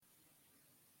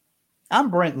I'm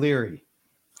Brent Leary.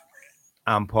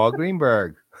 I'm Paul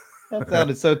Greenberg. That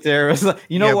sounded so terrible.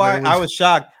 You know Yeah, but why? it I was was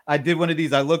shocked. I did one of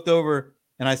these. I looked over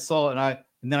and I saw it,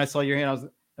 and then I saw your hand.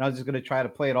 I was just gonna try to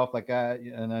play it off like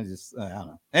and I don't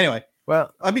know. Anyway,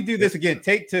 well let me do this again.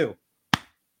 Take two.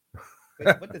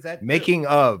 Wait, what does that do? making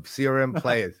of CRM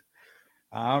players.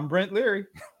 I'm Brent Leary,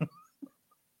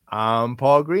 I'm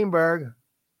Paul Greenberg.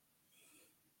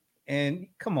 and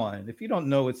come on, if you don't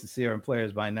know it's the CRM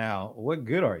players by now, what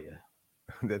good are you?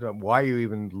 Why are you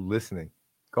even listening?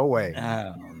 Go away. I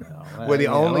don't know. We're the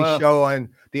Yeah, only well,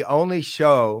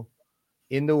 show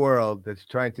in the world that's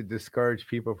trying to discourage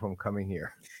people from coming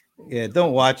here. yeah.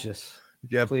 Don't watch us,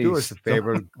 Jeff, do us a please.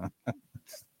 favor.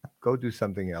 Go do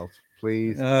something else,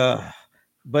 please.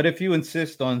 But if you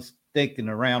insist on sticking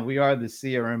around, we are the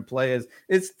CRM players.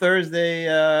 It's Thursday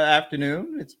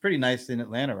afternoon. It's pretty nice in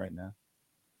Atlanta right now.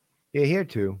 Yeah, here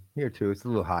too. Here too. It's a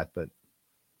little hot, but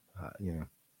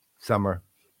summer.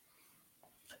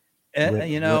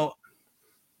 You know,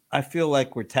 I feel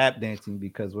like we're tap dancing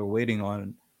because we're waiting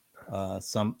on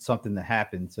something to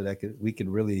happen so that we could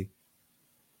really,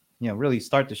 really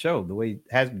start the show the way it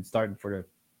has been starting for the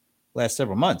last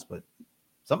several months. But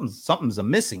something's a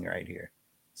missing right here.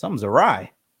 Something's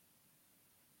awry,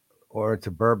 Or it's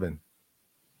a bourbon.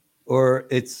 or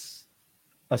it's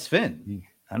a spin.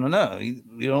 I don't know.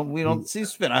 We don't see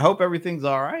Sven. I hope everything's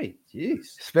all right. Jeez.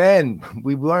 Sven,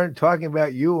 we weren't talking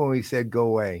about you when we said go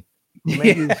away.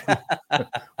 We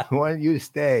wanted you to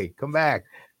stay. Come back.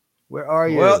 Where are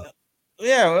you? Well,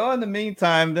 yeah. Well, in the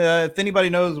meantime, if anybody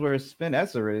knows where Sven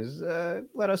Esser is,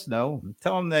 let us know.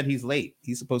 Tell him that he's late.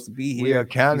 He's supposed to be here. We are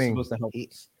counting. He's supposed to help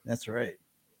us. That's right.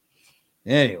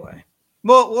 Anyway,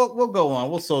 we'll go on.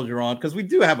 We'll soldier on because we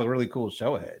do have a really cool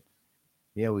show ahead.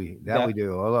 Yeah, we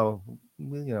do. Although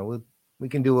we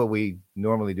can do what we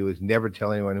normally do is never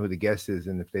tell anyone who the guest is,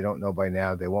 and if they don't know by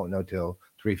now, they won't know till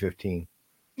 3:15.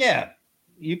 Yeah,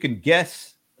 you can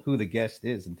guess who the guest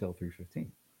is until 3:15.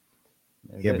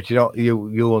 Yeah, but you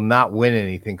will not win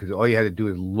anything because all you had to do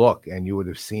is look, and you would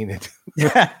have seen it.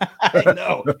 I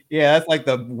know. Yeah, that's like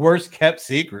the worst kept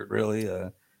secret, really.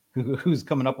 Who's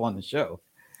coming up on the show?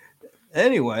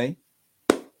 Anyway,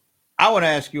 I want to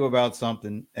ask you about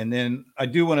something, and then I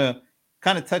do want to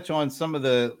kind of touch on some of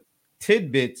the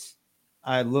tidbits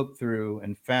I looked through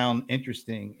and found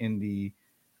interesting in the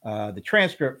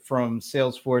transcript from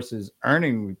Salesforce's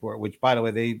earning report. Which, by the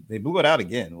way, they blew it out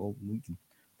again. Well, we can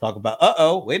talk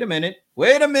about. Wait a minute.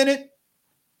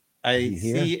 I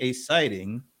see a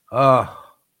sighting.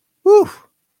 Whew.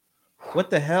 What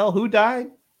the hell? Who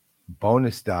died?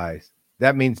 Bonus dies.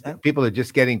 That means people are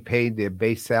just getting paid their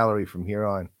base salary from here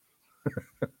on.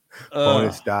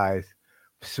 Bonus dies.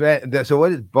 So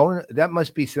what is bonus? That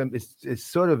must be it's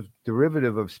sort of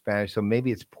derivative of Spanish. So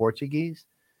maybe it's Portuguese.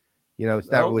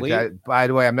 It's not. By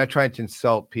the way, I'm not trying to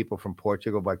insult people from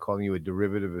Portugal by calling you a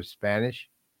derivative of Spanish.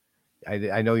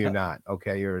 I know you're not.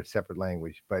 Okay, you're a separate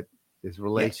language, but there's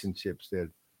relationships.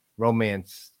 There's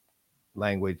romance,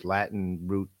 language, Latin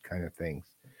root kind of things.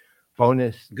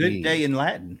 Bonus. Good day in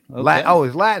Latin. Okay.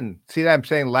 It's Latin. See that I'm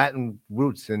saying Latin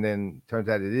roots, and then turns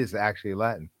out it is actually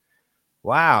Latin.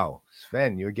 Wow,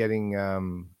 Sven, you're getting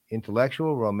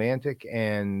intellectual, romantic,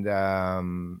 and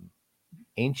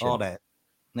ancient. All that.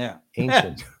 Yeah.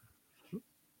 Ancient.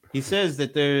 He says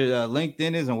that their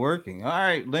LinkedIn isn't working. All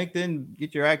right, LinkedIn,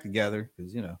 get your act together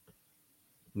because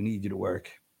we need you to work.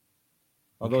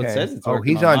 Although it says it's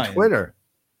working. He's on Twitter.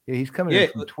 Yeah, he's coming in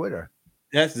from Twitter.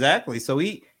 That's exactly. So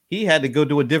he had to go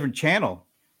to a different channel.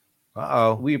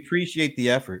 We appreciate the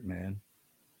effort, man.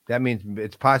 That means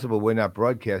it's possible we're not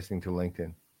broadcasting to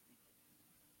LinkedIn.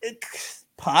 It's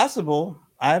possible.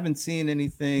 I haven't seen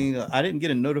anything. I didn't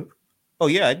get a notification. Oh,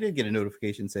 yeah, I did get a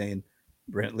notification saying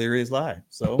Brent Leary is live.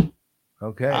 So,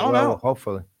 okay. I don't know.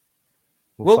 Hopefully.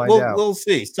 We'll find out. We'll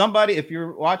see. Somebody, if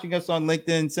you're watching us on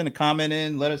LinkedIn, send a comment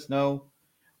in, let us know.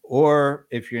 Or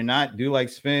if you're not, do like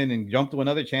Sven and jump to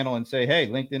another channel and say, hey,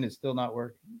 LinkedIn is still not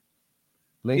working.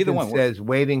 LinkedIn says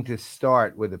waiting to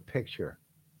start with a picture.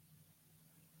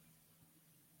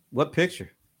 What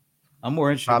picture? I'm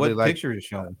more interested. What picture is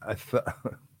showing?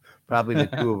 Probably the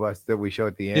two of us that we show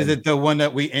at the end. Is it the one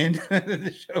that we end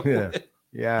the show with?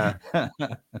 Yeah.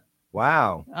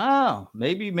 Wow. Oh,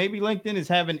 maybe LinkedIn is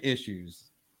having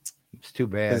issues. It's too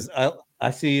bad.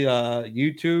 I see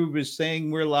YouTube is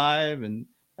saying we're live, and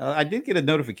I did get a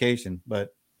notification,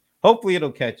 but hopefully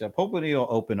it'll catch up. Hopefully it'll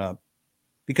open up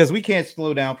because we can't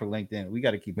slow down for LinkedIn. We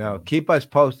got to keep us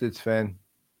posted, Sven.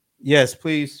 Yes,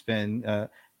 please, Sven.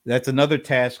 That's another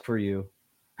task for you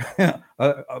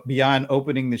beyond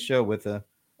opening the show with a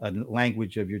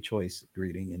language of your choice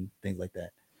greeting and things like that.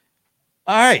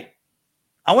 All right.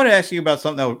 I want to ask you about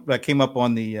something that came up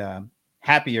on the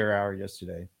happier hour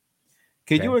yesterday.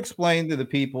 Could Okay. you explain to the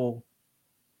people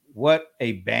what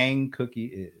a bang cookie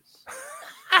is?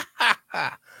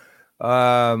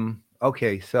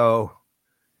 Okay, so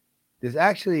there's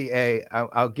actually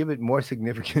I'll give it more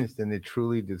significance than it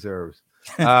truly deserves.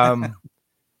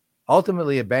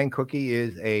 Ultimately, a bang cookie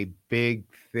is a big,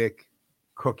 thick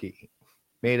cookie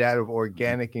made out of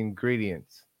organic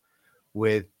ingredients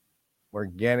with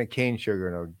organic cane sugar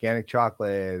and organic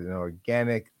chocolate and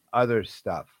organic other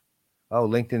stuff. Oh,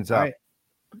 LinkedIn's All up. right.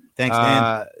 Thanks,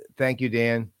 Dan. Thank you,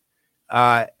 Dan.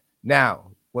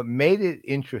 Now, what made it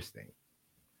interesting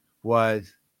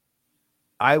was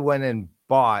I went and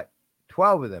bought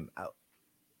 12 of them.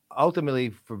 Ultimately,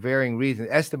 for varying reasons,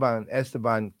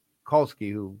 Esteban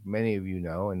Kolsky, who many of you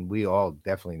know, and we all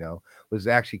definitely know, was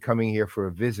actually coming here for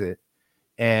a visit.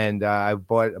 And I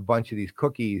bought a bunch of these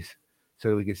cookies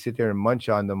so we could sit there and munch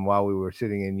on them while we were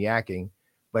sitting and yakking.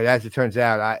 But as it turns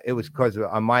out, it was because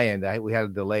on my end, we had to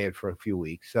delay it for a few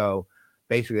weeks. So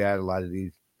basically, I had a lot of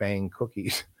these bang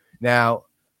cookies. Now,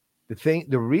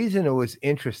 the reason it was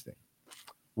interesting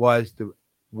was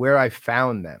where I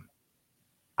found them.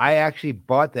 I actually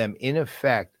bought them in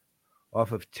effect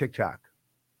off of TikTok,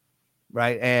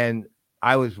 right? And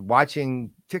I was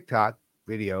watching TikTok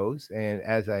videos, and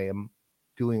as I am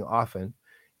doing often,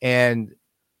 and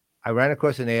I ran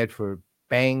across an ad for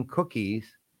Bang cookies,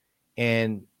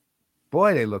 and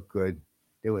boy, they look good.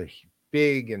 They were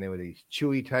big, and they were these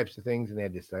chewy types of things, and they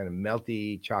had this kind of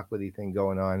melty, chocolatey thing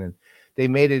going on, and they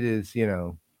made it as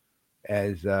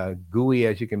as gooey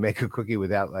as you can make a cookie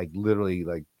without like literally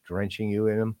like drenching you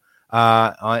in them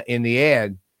in the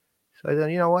ad. So I thought,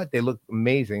 you know what? They look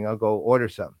amazing. I'll go order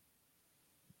some.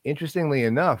 Interestingly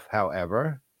enough,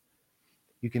 however,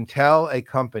 you can tell a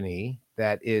company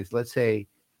that is, let's say,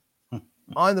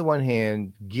 on the one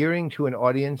hand, gearing to an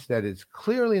audience that is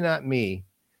clearly not me,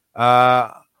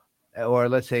 or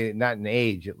let's say not in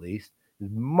age at least, is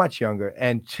much younger.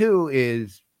 And two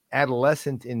is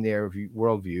adolescent in their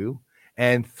worldview.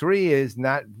 And three is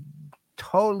not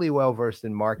totally well versed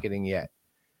in marketing yet.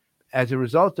 As a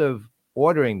result of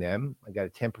ordering them, I got a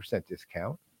 10%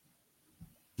 discount.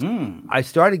 I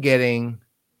started getting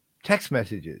text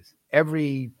messages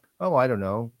every, I don't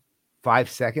know, 5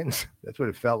 seconds. That's what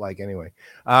it felt like anyway.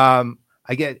 I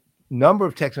get number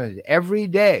of text messages every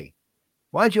day.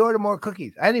 Why don't you order more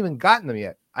cookies? I hadn't even gotten them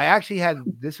yet. I actually had,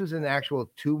 this was an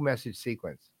actual 2-message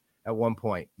sequence at one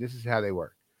point. This is how they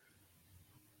work.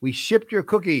 We shipped your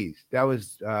cookies. That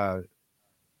was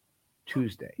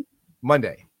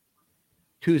Monday,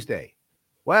 Tuesday.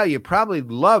 Well, you probably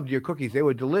loved your cookies. They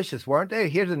were delicious, weren't they?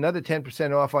 Here's another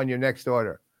 10% off on your next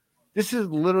order. This is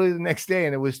literally the next day,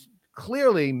 and it was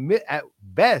clearly at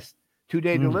best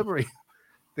 2-day delivery.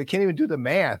 They can't even do the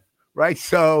math, right?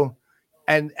 So,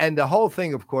 and the whole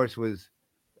thing, of course, was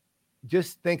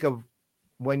just think of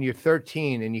when you're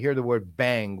 13 and you hear the word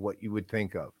bang, what you would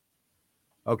think of.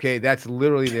 Okay, that's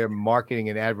literally their marketing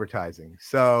and advertising.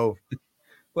 So,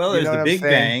 Well, there's the Big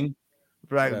Bang.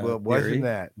 Right. Well, it wasn't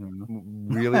that.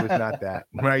 Really was not that.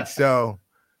 Right. So,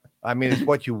 I mean, it's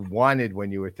what you wanted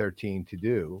when you were 13 to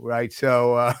do. Right.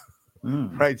 So,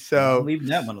 right. So, I'm leaving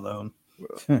that one alone.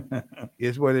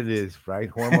 Is what it is. Right.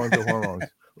 Hormones are hormones.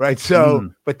 Right. So,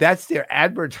 but that's their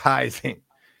advertising.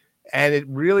 And it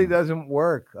really doesn't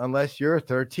work unless you're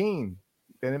 13.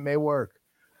 Then it may work.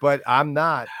 But I'm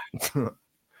not.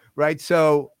 Right.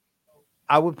 So,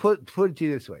 I would put it to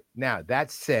you this way. Now,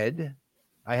 that said,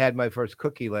 I had my first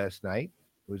cookie last night.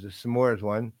 It was a s'mores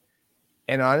one.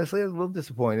 And honestly, I was a little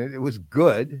disappointed. It was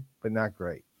good, but not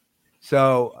great.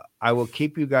 So I will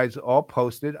keep you guys all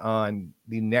posted on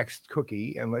the next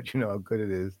cookie and let you know how good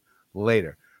it is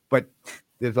later. But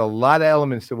there's a lot of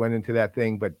elements that went into that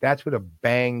thing, but that's what a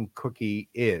bang cookie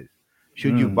is.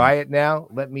 Should you buy it now?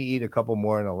 Let me eat a couple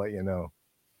more and I'll let you know.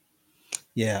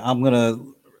 Yeah, I'm going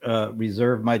to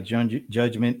reserve my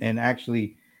judgment and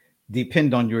actually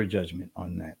depend on your judgment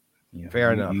on that.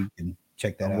 Fair enough. You can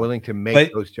check that out. I'm willing to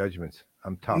make those judgments.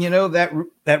 I'm tough. You know, that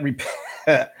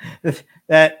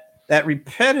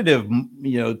repetitive,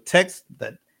 text,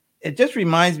 that it just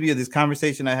reminds me of this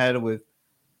conversation I had with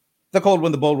the Cold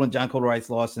One, the Bold One, John Cold Rice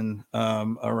Lawson,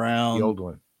 around the old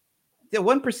one. The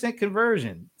 1%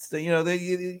 conversion. So,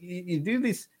 you do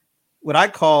this, what I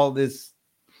call this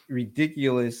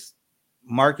ridiculous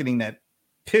marketing that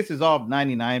pisses off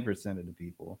 99% of the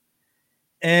people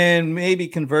and maybe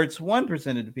converts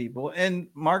 1% of the people. And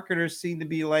marketers seem to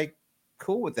be like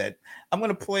cool with that. I'm going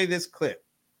to play this clip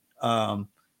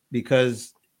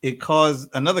because it caused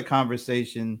another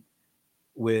conversation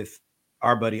with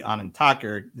our buddy Anand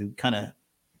Thakur to kind of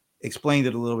explained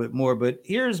it a little bit more. But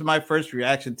here's my first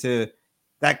reaction to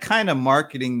that kind of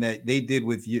marketing that they did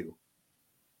with you.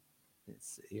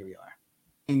 Here we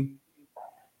are.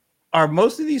 Are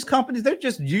most of these companies, they're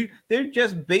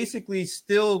just basically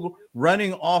still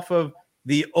running off of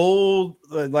the old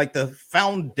like the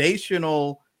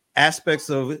foundational aspects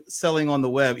of selling on the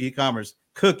web, e-commerce,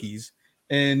 cookies,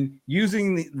 and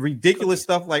using the ridiculous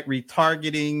stuff like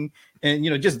retargeting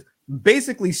and just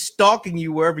basically stalking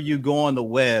you wherever you go on the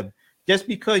web just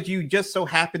because you just so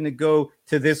happen to go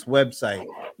to this website.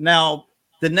 Now,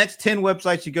 the next 10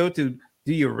 websites you go to,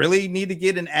 do you really need to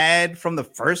get an ad from the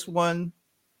first one?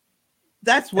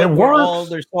 That's what we're all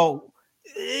there's all.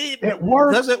 It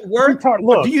works. Does it work?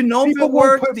 Look, do you know if it won't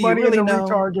works? put Do you money really into know?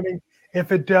 retargeting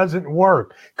if it doesn't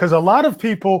work? Because a lot of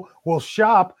people will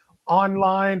shop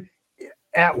online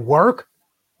at work,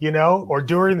 or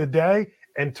during the day,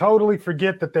 and totally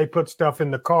forget that they put stuff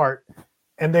in the cart,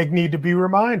 and they need to be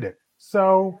reminded.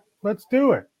 So let's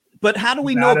do it. But how do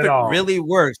we know if it really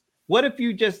works? What if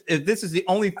this is the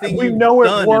only thing we know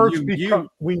it works because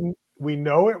we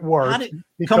know it works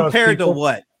compared to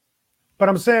what? But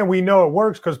I'm saying we know it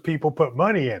works because people put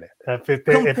money in it. If it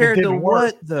compared didn't to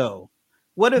work, what though?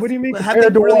 What do you mean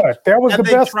compared to what? That was the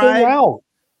best thing out.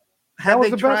 Have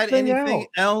they tried anything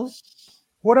else?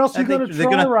 What else are you going to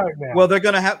try right now? Well, they're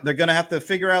going to have to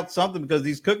figure out something because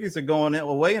these cookies are going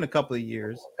away in a couple of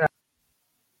years.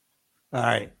 All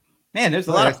right, man. There's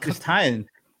a lot of tying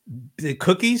the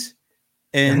cookies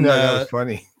and that was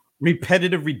funny.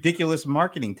 Repetitive, ridiculous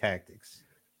marketing tactics.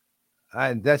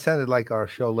 That sounded like our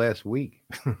show last week.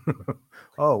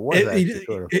 Oh, what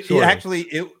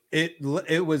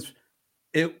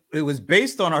it was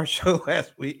based on our show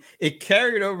last week. It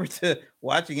carried over to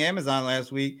watching Amazon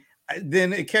last week.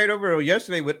 Then it carried over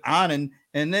yesterday with Anand,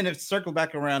 and then it circled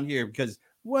back around here because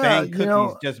Bang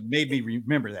Cookies just made me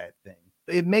remember that thing.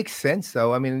 It makes sense,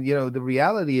 though. I mean, the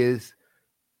reality is,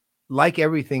 like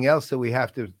everything else that we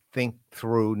have to think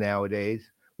through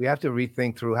nowadays, we have to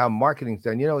rethink through how marketing's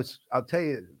done. I'll tell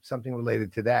you something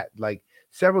related to that. Like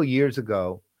several years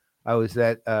ago, I was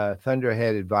at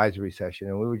Thunderhead advisory session,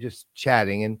 and we were just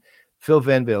chatting. And Phil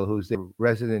Venville, who's the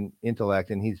resident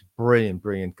intellect, and he's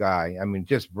brilliant guy. I mean,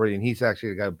 just brilliant. He's actually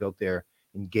the guy who built their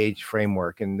Engage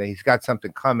framework, and he's got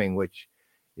something coming, which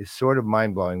is sort of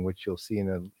mind blowing, which you'll see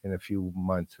in a few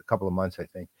months, a couple of months, I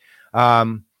think.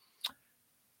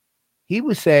 He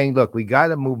was saying, look, we got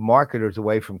to move marketers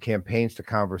away from campaigns to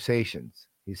conversations.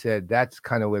 He said that's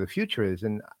kind of where the future is.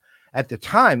 And at the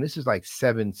time, this is like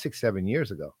 7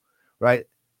 years ago, right?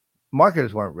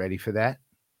 Marketers weren't ready for that,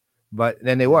 but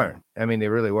then they weren't. I mean, they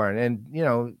really weren't. And,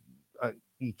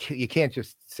 you can't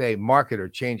just say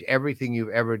marketer, change everything you've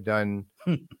ever done.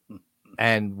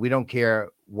 And we don't care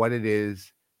what it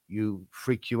is. You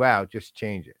freaks you out, just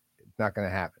change it. It's not going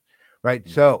to happen. Right.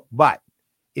 Mm-hmm. So, but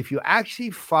if you actually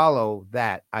follow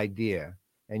that idea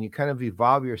and you kind of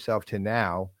evolve yourself to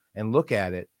now and look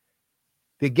at it,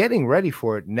 they're getting ready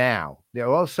for it now. They're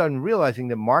all of a sudden realizing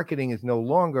that marketing is no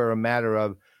longer a matter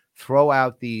of throw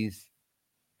out these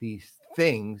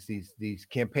things, these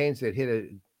campaigns that hit a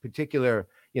particular,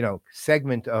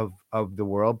 segment of the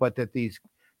world, but that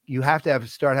you have to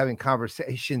start having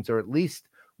conversations, or at least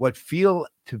what feel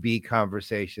to be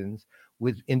conversations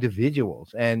with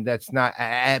individuals. And that's not,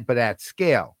 but at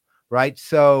scale, right?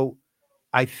 So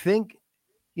I think,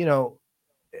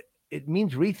 it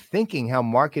means rethinking how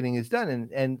marketing is done.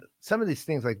 And some of these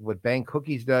things, like what Bang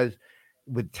Cookies does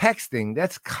with texting,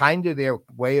 that's kind of their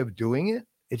way of doing it.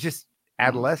 It's just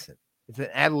adolescent. It's an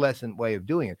adolescent way of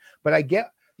doing it. But I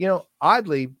get,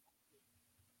 oddly,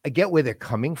 I get where they're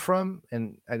coming from,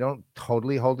 and I don't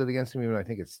totally hold it against them, even though I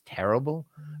think it's terrible.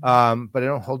 But I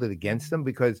don't hold it against them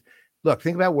because, look,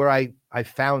 think about where I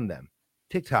found them.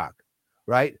 TikTok,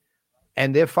 right?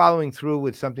 And they're following through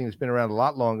with something that's been around a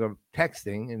lot longer,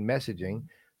 texting and messaging,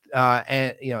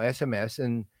 and SMS,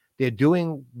 and they're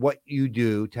doing what you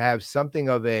do to have something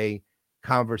of a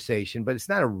conversation, but it's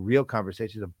not a real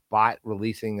conversation. It's a bot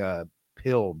releasing a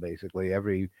pill basically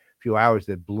every few hours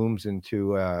that blooms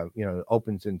into,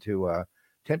 opens into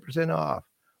 10% off,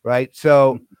 right?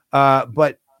 So,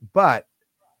 but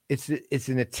it's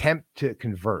an attempt to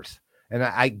converse, and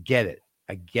I get it.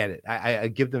 I get it. I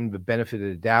give them the benefit of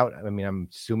the doubt. I mean, I'm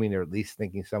assuming they're at least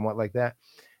thinking somewhat like that.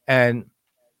 And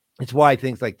it's why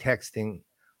things like texting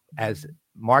as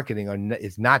marketing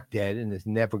is not dead and is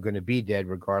never going to be dead,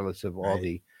 regardless of all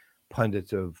the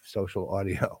pundits of social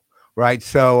audio. Right.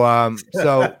 So,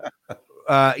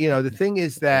 the thing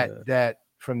is that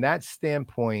from that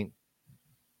standpoint,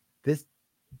 this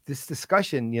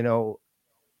discussion,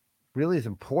 really is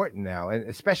important now, and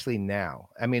especially now.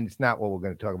 I mean, it's not what we're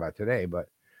going to talk about today, but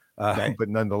Okay. But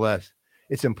nonetheless,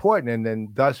 it's important, and then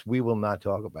thus we will not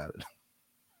talk about it.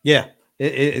 Yeah,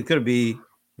 it could be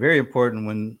very important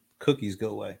when cookies go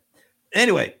away.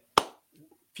 Anyway, a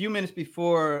few minutes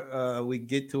before we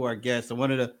get to our guests, I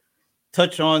wanted to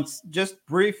touch on just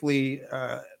briefly.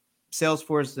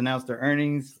 Salesforce announced their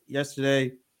earnings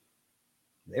yesterday.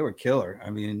 They were killer. I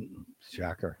mean,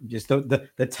 Shocker. just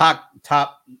the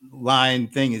top line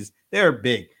thing is they're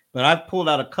big, but I pulled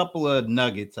out a couple of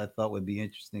nuggets I thought would be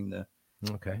interesting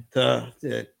Okay.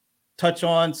 to touch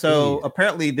on. So Please.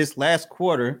 apparently, this last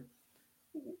quarter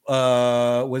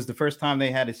was the first time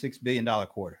they had a $6 billion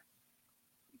quarter,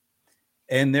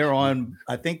 and they're on.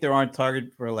 I think they're on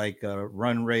target for like a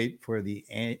run rate for the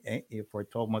for a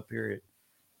 12-month period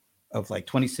of like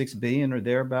 26 billion or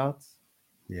thereabouts.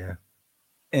 Yeah.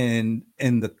 And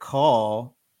in the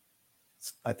call,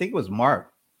 I think it was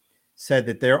Mark said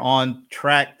that they're on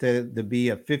track to be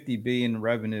a 50 billion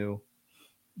revenue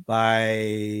by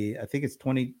I think it's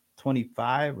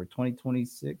 2025 or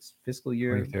 2026 fiscal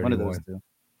year, one of those two.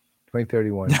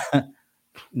 2031.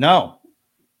 No,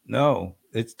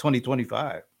 it's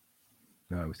 2025.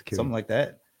 No, I was kidding. Something like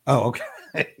that. Oh,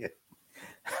 okay.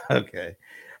 Okay.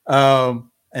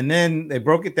 And then they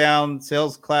broke it down.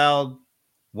 Sales Cloud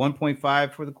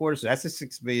 1.5 for the quarter. So that's a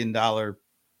 $6 billion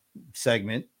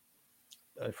segment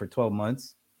for 12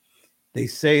 months. They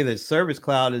say that Service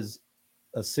Cloud is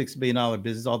a $6 billion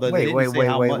business, although they didn't say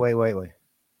how much. Wait.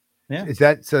 Yeah. Is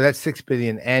that so? That's $6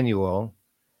 billion annual.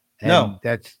 And no,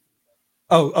 that's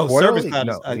Service Cloud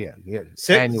no, is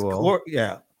annual.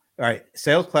 Yeah. All right.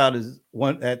 Sales Cloud is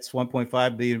that's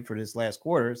 1.5 billion for this last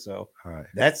quarter. So all right,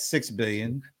 that's 6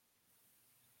 billion.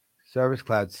 Service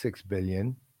Cloud 6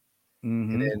 billion.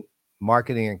 Mm-hmm. And then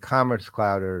Marketing and Commerce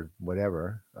Cloud or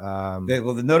whatever.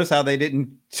 Notice how they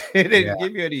didn't give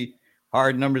you any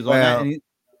hard numbers on that. And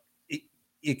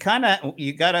you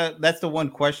gotta. That's the one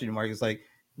question mark. It's like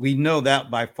we know that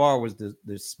by far was the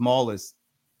smallest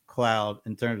cloud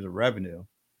in terms of revenue.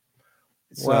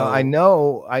 Well, I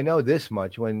know this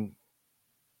much. When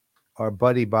our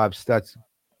buddy Bob Stutz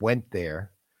went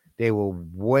there, they were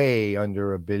way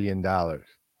under $1 billion,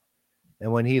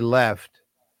 and when he left,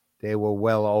 they were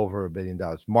well over $1 billion.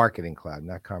 Marketing Cloud,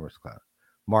 not Commerce Cloud.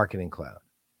 Marketing Cloud.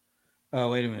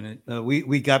 Oh, wait a minute.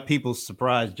 We got people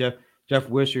surprised. Jeff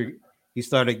Wisher, he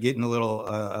started getting a little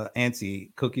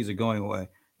antsy. Cookies are going away.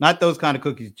 Not those kind of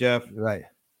cookies, Jeff. Right.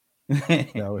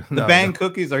 The Bang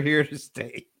cookies are here to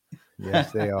stay.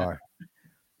 Yes, they are.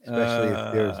 Especially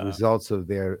if there's results of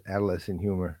their adolescent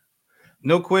humor.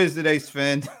 No quiz today,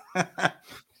 Sven.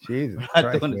 Jesus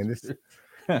Christ, man. This is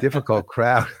a difficult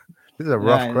crowd. This is a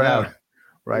rough crowd.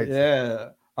 Right. Yeah.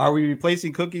 Are we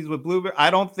replacing cookies with blueberry?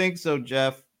 I don't think so,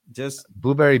 Jeff. Just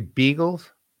blueberry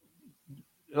beagles?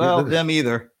 Well, them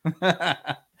either.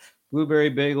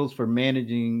 Blueberry bagels for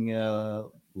managing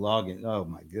login. Oh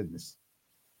my goodness.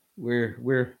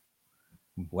 We're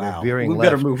wow. Veering we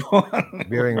left. Better move on.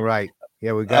 Veering right.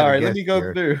 Yeah, we got. All right, let me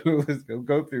go through. Let's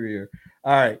go through here.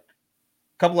 All right.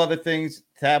 A couple other things.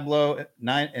 Tableau,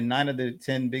 9 of the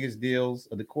 10 biggest deals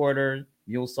of the quarter.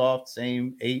 MuleSoft,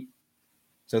 same 8.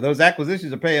 So those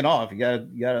acquisitions are paying off. You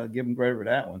gotta give them credit for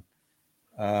that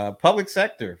one. Public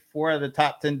sector, 4 of the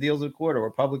top 10 deals of the quarter were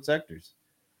public sectors.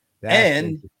 That's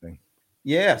interesting.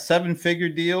 Yeah, 7-figure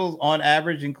deals on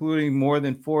average, including more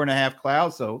than 4.5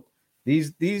 clouds. So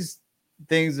these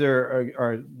things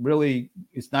are really,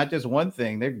 it's not just one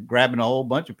thing. They're grabbing a whole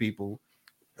bunch of people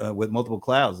with multiple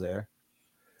clouds there.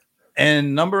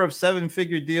 And number of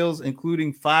 7-figure deals,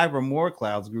 including 5 or more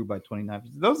clouds, grew by 29%.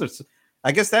 Those are,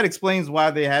 I guess that explains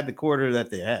why they had the quarter that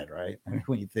they had, right? I mean,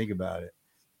 when you think about it.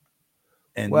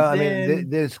 And well, then, I mean,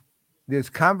 there's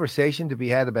conversation to be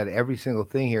had about every single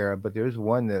thing here, but there's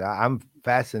one that I'm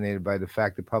fascinated by, the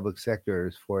fact that public sector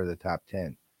is 4 of the top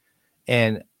 10.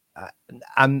 And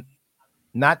I'm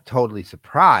not totally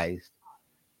surprised,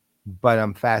 but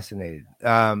I'm fascinated.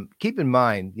 Keep in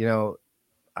mind,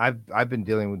 I've been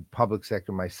dealing with public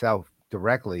sector myself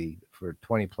directly for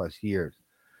 20 plus years.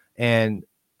 And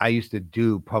I used to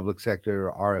do public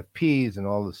sector RFPs and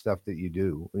all the stuff that you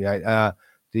do.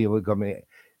 Deal with government.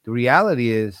 The reality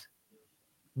is,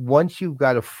 once you've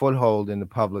got a foothold in the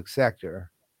public sector,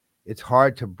 it's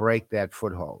hard to break that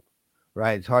foothold,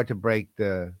 right? It's hard to break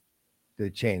the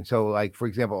chain. So, like, for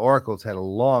example, Oracle's had a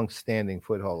long-standing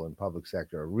foothold in public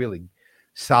sector, a really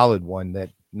solid one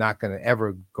that's not going to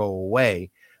ever go away.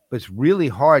 But it's really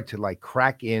hard to like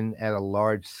crack in at a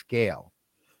large scale,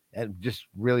 and just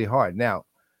really hard. Now,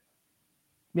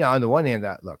 on the one hand,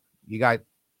 look, you got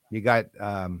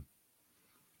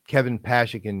Kevin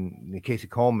Pashik and Casey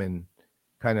Coleman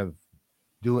kind of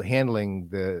handling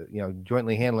the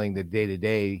jointly handling the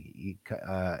day-to-day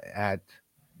at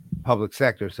public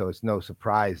sector, so it's no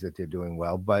surprise that they're doing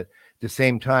well. But at the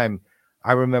same time,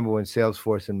 I remember when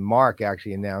Salesforce and Mark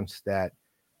actually announced that,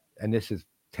 and this is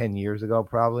 10 years ago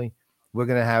probably, we're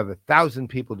going to have 1,000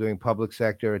 people doing public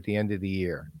sector at the end of the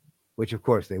year, which of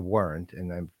course they weren't,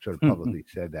 and I sort of publicly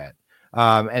said that,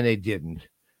 and they didn't,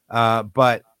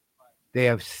 but they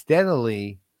have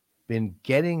steadily been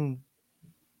getting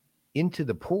into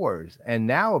the pores and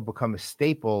now have become a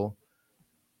staple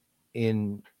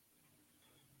in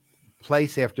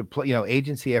place after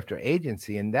agency after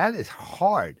agency, and that is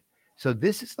hard. So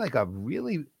this is like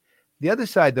the other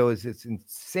side though is it's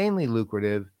insanely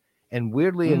lucrative, and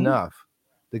weirdly enough,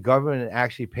 the government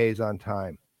actually pays on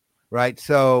time, right?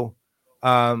 So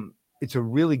it's a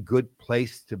really good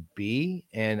place to be,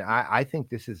 and I think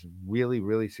this is really,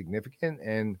 really significant,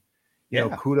 and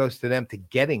kudos to them to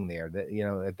getting there, that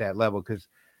at that level, because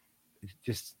it's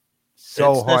just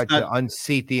so hard to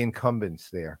unseat the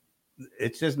incumbents there.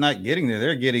 It's just not getting there.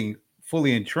 They're getting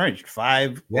fully entrenched.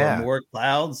 5 or more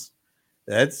clouds.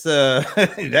 That's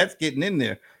that's getting in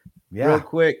there. Real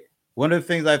quick. One of the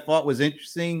things I thought was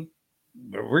interesting,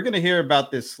 we're going to hear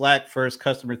about this Slack first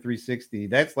Customer 360.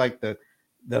 That's like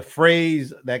the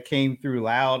phrase that came through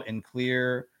loud and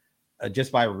clear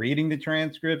just by reading the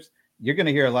transcripts. You're going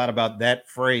to hear a lot about that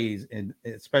phrase, and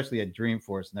especially at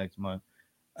Dreamforce next month.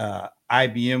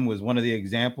 IBM was one of the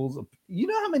examples. You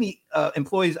know how many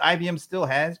employees IBM still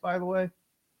has, by the way?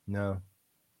 No.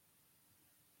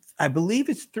 I believe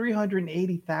it's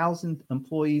 380,000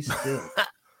 employees still.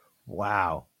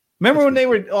 Wow. Remember when they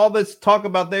were all this talk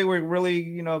about they were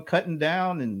really, cutting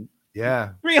down, and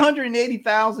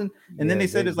 380,000, and then they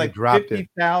said it's like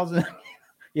 50,000.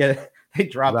 Yeah, they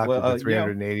dropped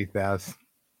 380,000.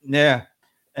 Yeah.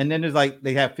 And then there's like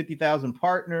they have 50,000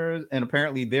 partners, and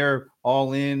apparently they're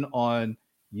all in on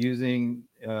using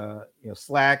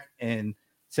Slack and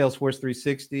Salesforce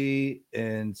 360,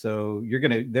 and so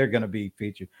they're gonna be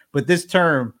featured. But this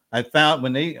term, I found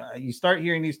when you start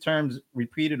hearing these terms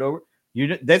repeated over,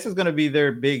 this is going to be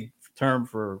their big term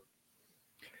for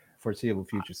foreseeable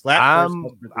future. Slack.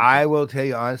 I will tell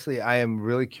you honestly, I am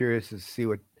really curious to see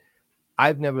what.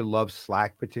 I've never loved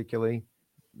Slack particularly,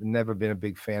 never been a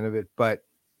big fan of it, but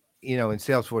in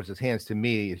Salesforce's hands, to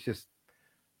me, it's just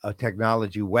a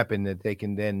technology weapon that they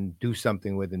can then do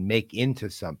something with and make into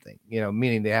something,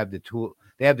 meaning they have the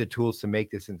tools to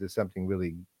make this into something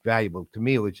really valuable. To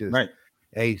me, which is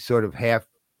a sort of half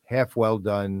well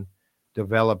done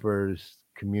developers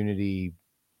community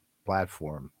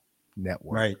platform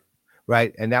network.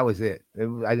 Right. And that was it.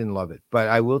 I didn't love it, but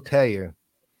I will tell you,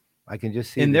 I can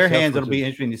just see in their hands. It'll be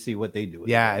interesting to see what they do.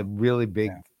 A really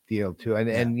big deal too. And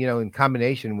in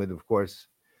combination with, of course,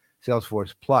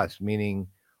 Salesforce Plus, meaning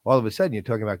all of a sudden you're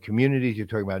talking about communities, you're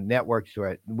talking about networks,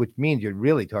 which means you're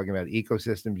really talking about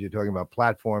ecosystems, you're talking about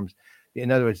platforms. In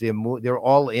other words, they're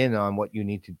all in on what you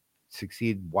need to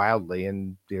succeed wildly,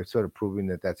 and they're sort of proving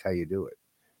that that's how you do it.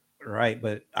 Right,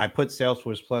 but I put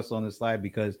Salesforce Plus on the slide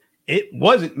because it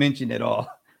wasn't mentioned at all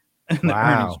in the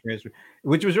earnings transfer,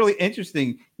 which was really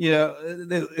interesting.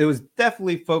 It was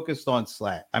definitely focused on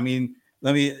Slack. I mean,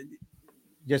 let me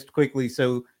just quickly.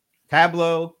 So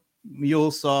Tableau,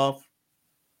 MuleSoft,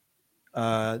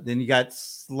 then you got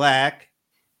Slack.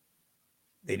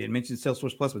 They didn't mention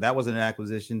Salesforce Plus, but that wasn't an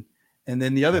acquisition. And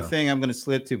then the other thing I'm going to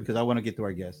slip to, because I want to get to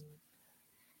our guest.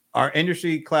 Our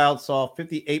industry cloud saw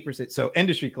 58%. So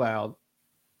industry cloud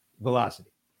velocity.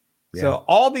 Yeah. So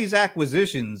all these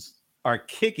acquisitions are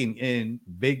kicking in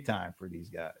big time for these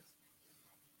guys.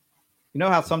 You know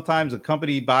how sometimes a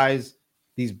company buys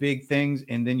these big things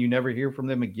and then you never hear from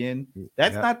them again?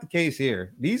 That's not the case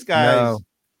here. These guys,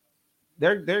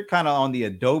 they're kind of on the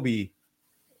Adobe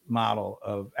model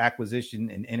of acquisition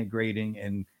and integrating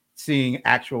and seeing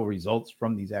actual results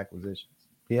from these acquisitions.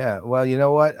 Yeah. Well, you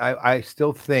know what? I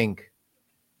still think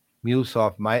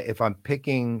MuleSoft might, if I'm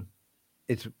picking,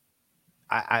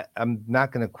 I'm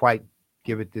not going to quite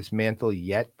give it this mantle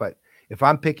yet, but if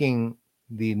I'm picking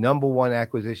the number one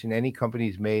acquisition any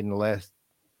company's made in the last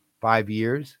 5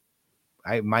 years,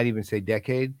 I might even say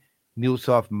decade,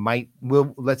 MuleSoft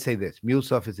let's say this,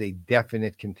 MuleSoft is a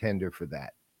definite contender for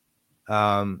that.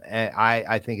 And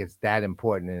I think it's that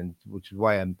important, and which is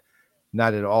why I'm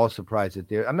not at all surprised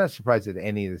that I'm not surprised at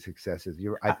any of the successes.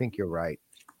 I think you're right.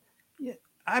 Yeah,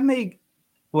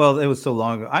 well, it was so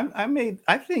long ago.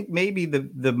 I think maybe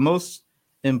the most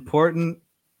important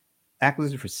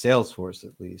acquisition for Salesforce,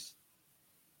 at least.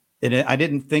 And I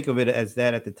didn't think of it as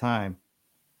that at the time.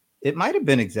 It might have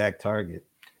been ExactTarget.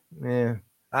 Yeah.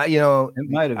 It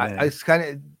might have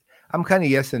been. I'm kind of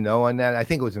yes and no on that. I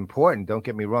think it was important. Don't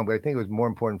get me wrong, but I think it was more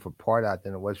important for Pardot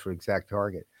than it was for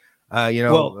ExactTarget.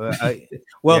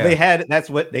 Well, they had that's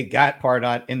what they got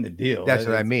Pardot in the deal. That's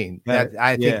what I mean.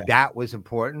 I think that was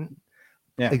important.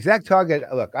 Yeah.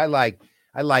 ExactTarget. Look, I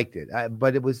liked it,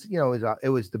 but it was it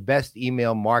was the best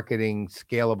email marketing,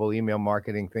 scalable email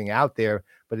marketing thing out there,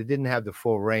 but it didn't have the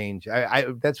full range.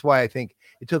 That's why I think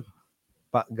it took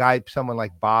someone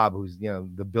like Bob, who's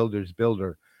the builder's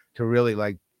builder, to really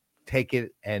like take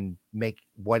it and make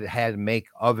what it had to make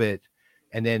of it,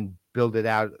 and then build it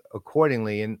out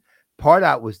accordingly. And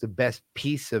Pardot was the best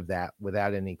piece of that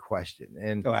without any question.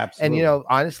 And absolutely. And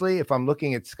honestly, if I'm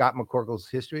looking at Scott McCorkle's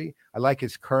history, I like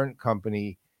his current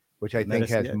company, which I think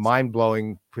has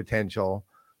mind-blowing potential,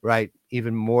 right?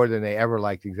 Even more than they ever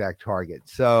liked ExactTarget.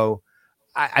 So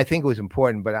I think it was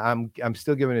important, but I'm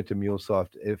still giving it to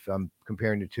MuleSoft if I'm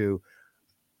comparing the two.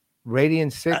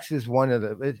 Radian 6 is one of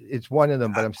them. It's one of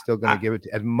them, but I'm still going to give it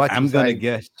to, as much I'm as going I to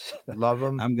guess. Love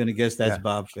him. I'm going to guess that's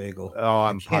Bob Fagel. Oh,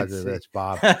 I'm positive that's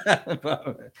Bob.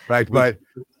 Right, but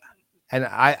and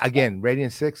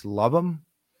Radian 6, love him.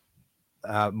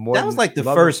 That was like the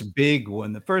first big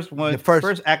one. The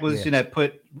first acquisition that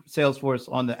put Salesforce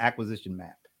on the acquisition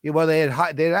map. Yeah, well, they had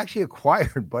actually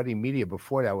acquired Buddy Media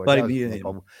before that.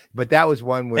 But that was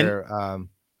one where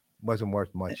wasn't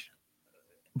worth much.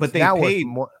 But they paid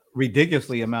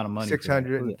ridiculously amount of money.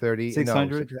 630.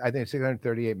 600. I think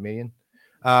 638 million.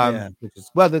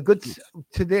 Well,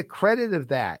 to their credit of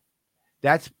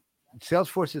that's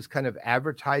Salesforce's kind of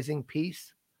advertising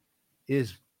piece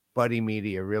is Buddy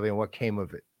Media, really, and what came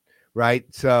of it, right?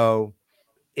 So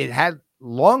it had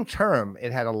long term,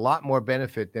 it had a lot more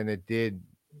benefit than it did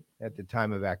at the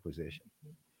time of acquisition.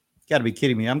 Got to be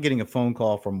kidding me! I'm getting a phone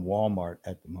call from Walmart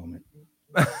at the moment.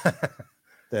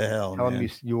 The hell, tell them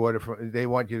you order from. They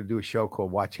want you to do a show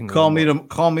called Watching. Call me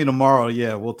tomorrow.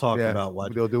 Yeah, we'll talk about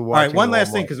watching. They'll do. All right, one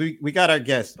last thing, because we got our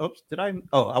guest. Oops, did I?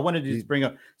 Oh, I wanted to just bring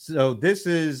up. So this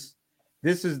is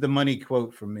the money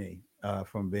quote from me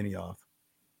from Benioff.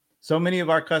 So many of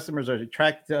our customers are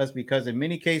attracted to us because in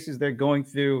many cases they're going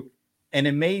through an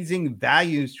amazing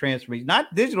values transformation,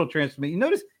 not digital transformation. You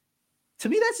notice, to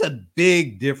me, that's a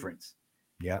big difference.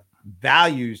 Yeah,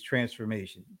 values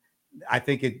transformation. I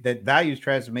think that values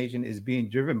transformation is being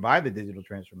driven by the digital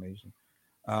transformation.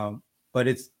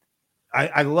 But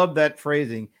I love that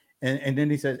phrasing. And then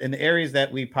he says, in the areas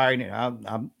that we pioneer,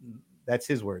 that's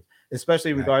his words,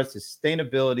 especially in regards to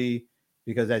sustainability,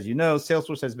 because as you know,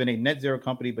 Salesforce has been a net zero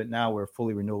company, but now we're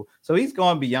fully renewable. So he's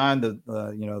gone beyond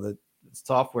the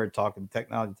software talk and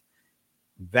technology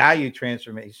value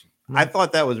transformation. Mm-hmm. I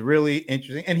thought that was really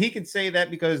interesting. And he can say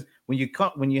that because when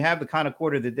you have the kind of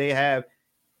quarter that they have,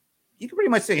 you can pretty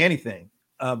much say anything,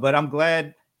 but I'm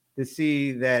glad to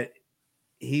see that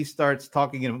he starts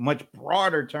talking in much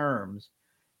broader terms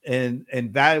and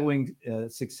valuing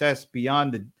success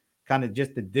beyond the kind of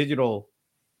just the digital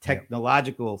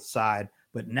technological side,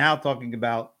 but now talking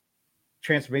about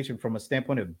transformation from a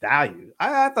standpoint of value.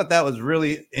 I thought that was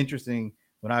really interesting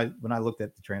when I looked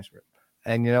at the transcript.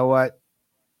 And you know what?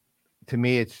 To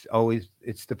me, it's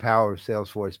the power of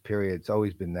Salesforce, period. It's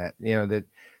always been that, that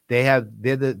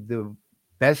they're the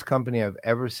best company I've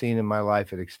ever seen in my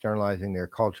life at externalizing their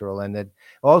cultural, and that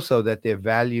also that their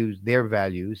values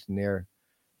and their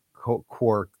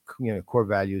core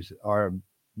values are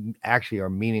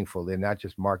meaningful. They're not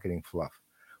just marketing fluff,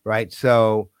 right?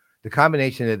 So the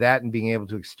combination of that and being able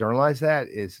to externalize that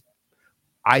is,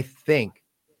 I think,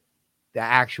 the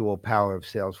actual power of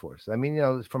Salesforce. I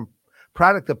mean, from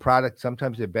product to product,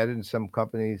 sometimes they're better than some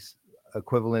companies'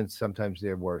 equivalents. Sometimes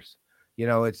they're worse.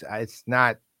 It's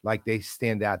not like they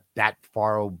stand out that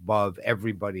far above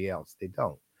everybody else. They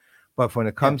don't. But when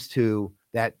it comes to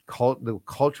that the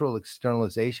cultural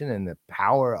externalization and the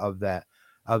power of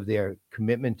their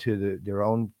commitment to their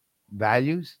own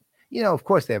values, of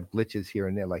course they have glitches here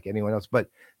and there like anyone else, but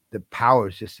the power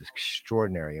is just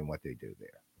extraordinary in what they do there.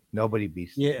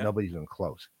 Nobody's even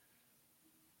close.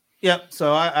 Yep.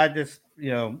 So I just,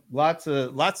 lots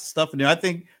of stuff in there. I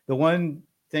think the one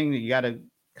thing that you got to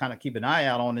kind of keep an eye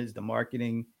out on is the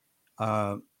marketing,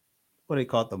 what do they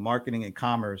call it? The marketing and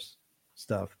commerce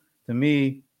stuff. To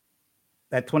me,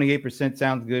 that 28%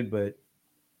 sounds good, but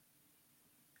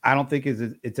I don't think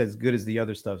it's as good as the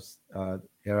other stuffs.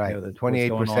 You're right.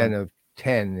 28% of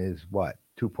 10 is what?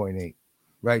 2.8.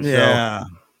 Right. Yeah. So,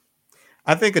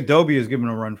 I think Adobe is giving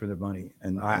a run for their money.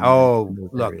 And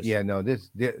look, areas.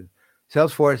 This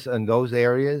Salesforce in those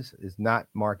areas is not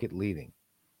market leading.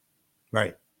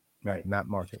 Right. Not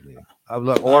market leading.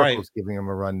 Look, Oracle's giving them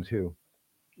a run too.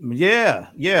 Yeah.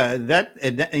 That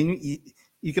and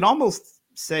you can almost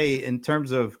say in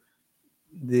terms of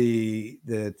the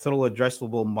total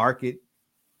addressable market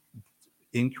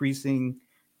increasing.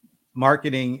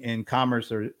 Marketing and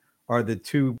commerce are the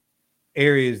two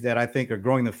areas that I think are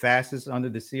growing the fastest under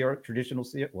the traditional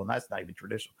CRM. Well, that's not even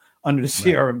traditional, under the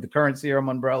CRM, right. The current CRM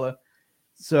umbrella.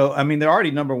 So, I mean, they're already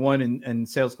number one in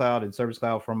Sales Cloud and Service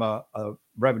Cloud from a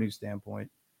revenue standpoint.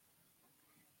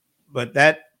 But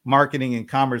that marketing and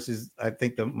commerce is, I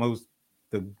think, the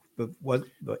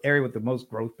area with the most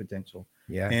growth potential.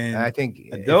 Yeah, and I think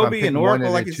Adobe and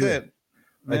Oracle, like you said,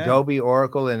 Adobe,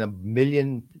 Oracle, and a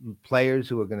million players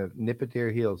who are going to nip at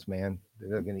their heels, man.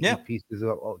 They're going to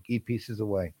eat pieces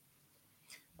away.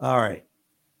 All right.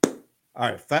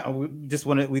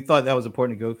 We thought that was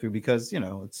important to go through because,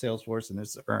 it's Salesforce and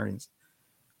it's the earnings.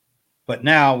 But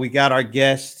now we got our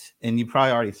guest, and you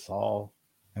probably already saw.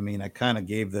 I mean, I kind of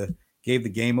gave the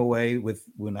game away with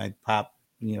when I popped,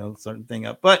 certain thing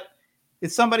up. But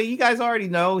it's somebody you guys already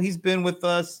know. He's been with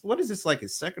us. What is this, like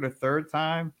his second or third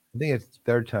time? I think it's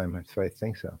third time. That's right. I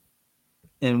think so.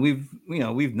 And we've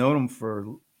known him for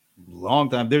a long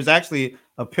time. There's actually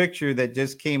a picture that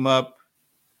just came up.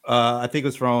 I think it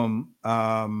was from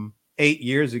 8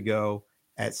 years ago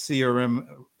at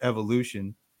CRM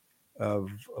Evolution of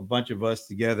a bunch of us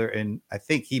together. And I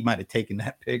think he might have taken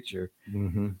that picture.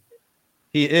 Mm-hmm.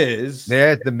 He is.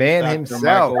 There's the man Dr.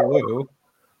 himself. Michael Wu.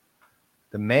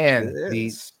 The man,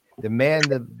 the man,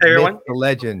 the everyone, myth, the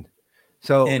legend.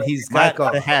 So, and he's got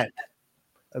Michael, the hat.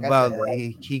 Well,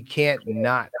 he can't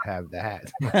not have the hat.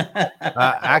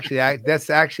 That's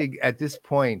actually at this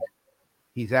point,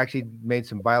 he's actually made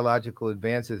some biological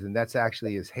advances, and that's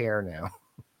actually his hair now.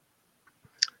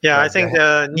 Yeah, I think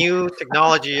the new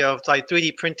technology of like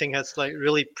 3D printing has like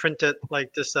really printed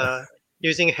like this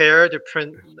using hair to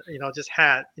print, this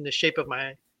hat in the shape of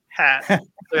my hat. So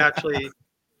it actually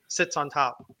sits on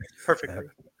top perfectly.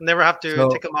 Never have to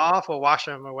take them off or wash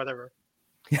them or whatever.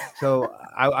 So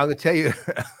I'm gonna tell you,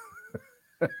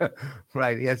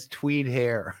 right? He has tweed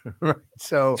hair. Right?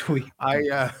 So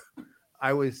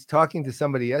I was talking to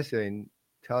somebody yesterday and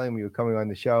telling him you were coming on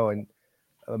the show, and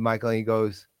Michael, and he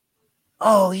goes,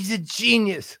 "Oh, he's a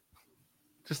genius,"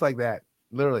 just like that,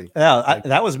 literally. Yeah,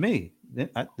 that was me.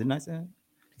 Didn't I say that?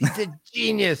 He's a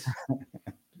genius.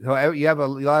 So you have a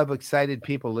lot of excited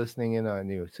people listening in on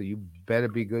you. So you better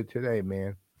be good today,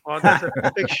 man. Well, that's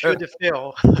a big shoe to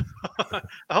fill. I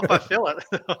hope I fill it.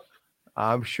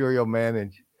 I'm sure you'll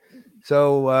manage.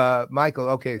 So, Michael,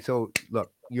 okay. So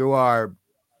look, you are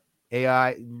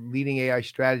leading AI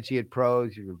strategy at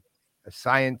Pros. You're a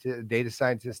scientist, data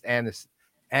scientist, and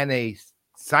a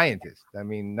scientist. I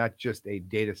mean, not just a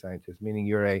data scientist, meaning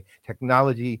you're a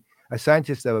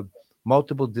scientist of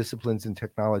multiple disciplines in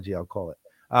technology, I'll call it.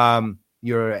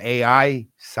 You're an AI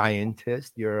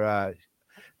scientist. You're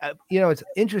it's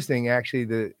interesting, actually,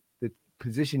 the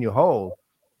position you hold,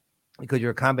 because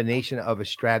you're a combination of a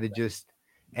strategist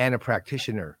and a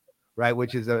practitioner, right?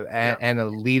 Which is and a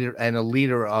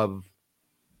leader of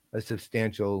a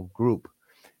substantial group,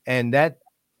 and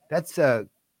that's a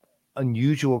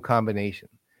unusual combination.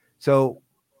 So,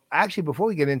 actually, before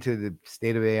we get into the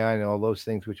state of AI and all those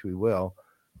things, which we will,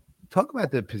 talk about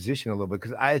the position a little bit,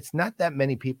 because it's not that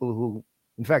many people who,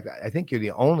 in fact, I think you're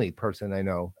the only person I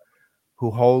know who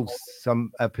holds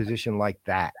a position like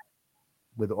that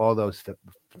with all those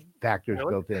factors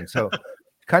built in. So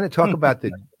kind of talk about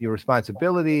your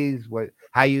responsibilities,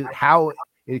 how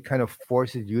it kind of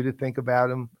forces you to think about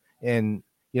them, and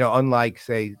unlike,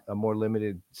 say, a more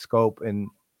limited scope, and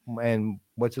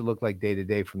what's it look like day to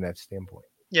day from that standpoint?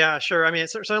 Yeah, sure. I mean,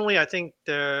 certainly I think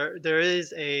there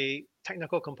is a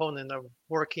technical component of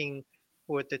working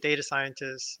with the data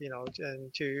scientists,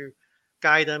 and to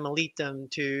guide them and lead them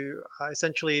to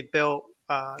essentially build,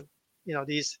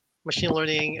 these machine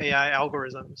learning AI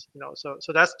algorithms.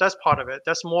 So that's part of it.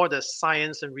 That's more the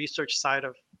science and research side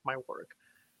of my work,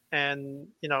 and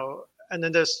and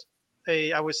then there's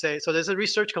I would say, so there's a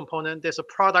research component. There's a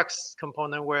products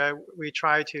component where we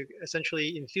try to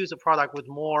essentially infuse a product with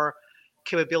more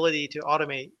capability to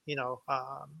automate.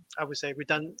 I would say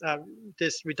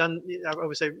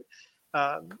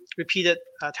repeated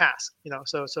tasks,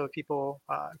 so people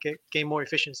gain more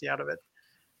efficiency out of it,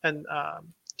 and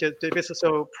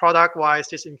so product wise,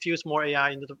 just infuse more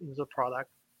AI into the product,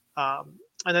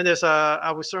 and then there's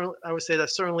I would say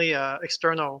that's certainly a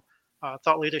external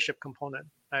thought leadership component,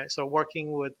 right? So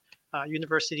working with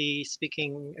university,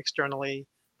 speaking externally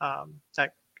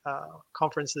at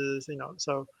conferences,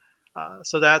 so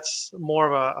that's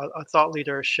more of a thought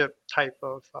leadership type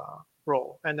of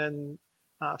role, and then.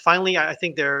 Finally, I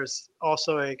think there's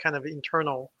also a kind of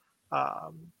internal,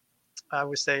 I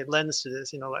would say, lens to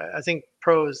this. I think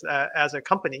Pros as a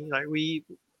company, like we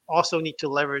also need to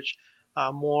leverage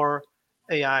more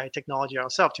AI technology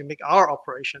ourselves to make our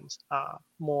operations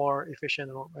more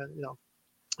efficient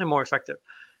and more effective.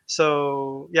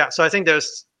 So yeah, so I think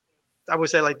I would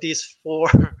say like these four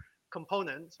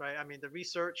components, right? I mean, the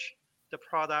research, the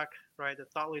product, right, the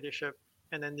thought leadership,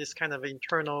 and then this kind of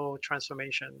internal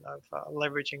transformation of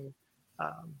leveraging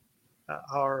um,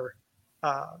 our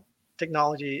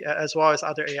technology as well as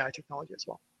other AI technology as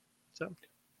well.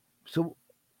 So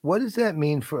what does that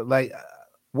mean for like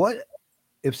what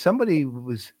if somebody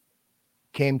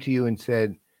came to you and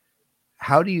said,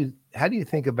 how do you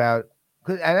think about,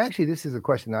 and actually this is a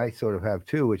question I sort of have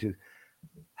too, which is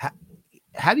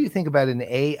how do you think about an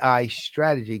AI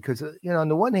strategy? Because on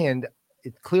the one hand,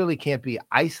 it clearly can't be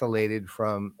isolated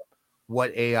from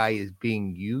what AI is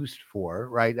being used for,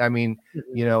 right? I mean,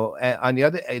 on the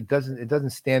other, it doesn't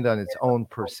stand on its own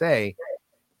per se,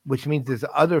 which means there's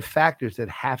other factors that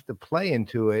have to play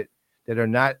into it that are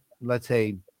not, let's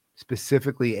say,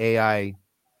 specifically AI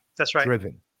That's right.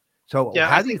 driven. So Yeah,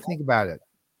 how do you think about it?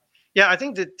 Yeah, I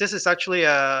think that this is actually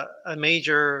a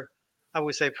major, I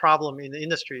would say, problem in the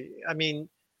industry. I mean,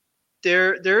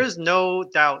 there is no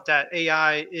doubt that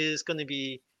AI is going to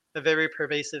be a very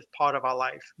pervasive part of our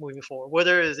life moving forward,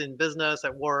 whether it's in business,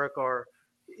 at work, or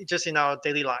just in our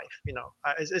daily life.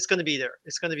 It's going to be there.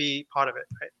 It's going to be part of it,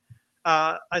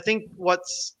 right? I think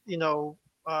what's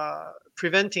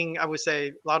preventing, I would say,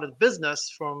 a lot of the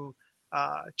business from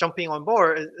jumping on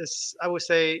board is I would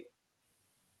say,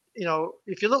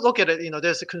 if you look at it,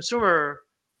 there's a consumer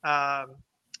AI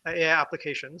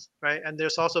applications, right? And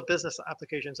there's also business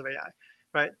applications of AI,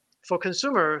 right? For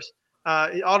consumers,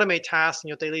 it automate tasks,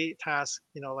 daily tasks,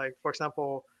 like for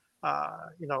example,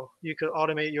 you could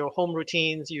automate your home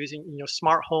routines using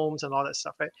smart homes and all that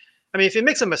stuff, right? I mean, if it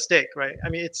makes a mistake, right? I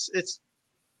mean, it's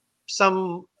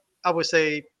some, I would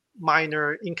say,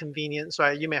 minor inconvenience,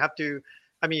 right? You may have to,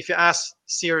 I mean, if you ask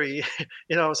Siri,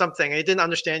 something, it didn't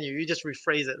understand you, you just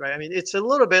rephrase it, right? I mean, it's a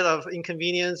little bit of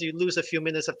inconvenience. You lose a few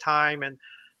minutes of time, and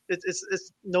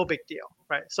it's no big deal,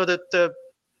 right? So the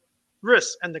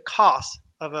risk and the cost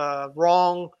of a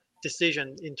wrong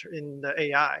decision in the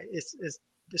AI is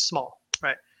small,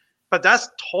 right? But that's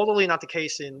totally not the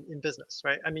case in business,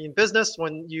 right? I mean, in business,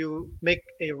 when you make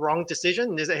a wrong decision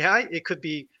in this AI, it could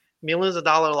be millions of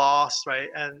dollar loss, right?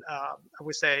 And I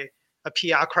would say a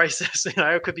PR crisis.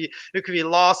 It could be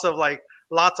loss of like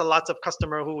lots and lots of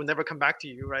customer who will never come back to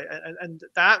you, right? And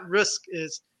that risk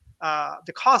is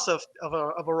the cost of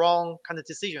a wrong kind of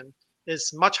decision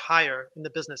is much higher in the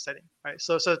business setting, right?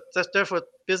 So that's therefore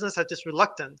business are just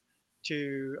reluctant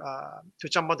to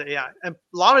jump on the AI, and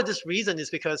a lot of this reason is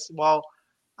because, well,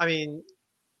 I mean,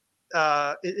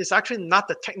 it's actually not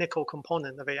the technical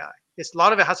component of AI. It's a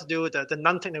lot of it has to do with the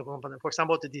non-technical component. For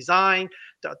example, the design,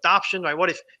 the adoption, right? What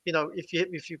if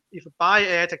if you buy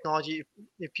AI technology,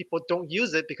 if people don't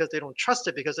use it because they don't trust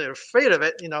it, because they're afraid of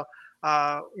it,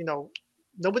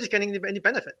 nobody's getting any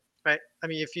benefit, right? I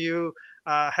mean, if you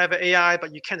have an AI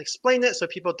but you can't explain it, so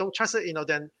people don't trust it,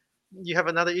 then you have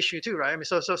another issue too, right? I mean,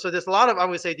 so there's a lot of, I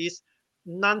would say, these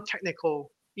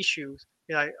non-technical issues,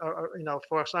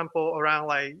 for example, around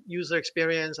like user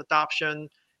experience, adoption,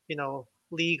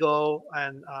 legal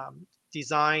and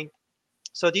design.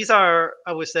 So these are,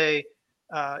 I would say,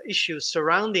 issues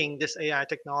surrounding this AI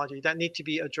technology that need to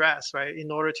be addressed, right, in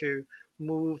order to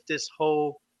move this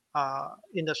whole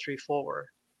industry forward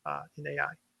in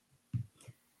AI.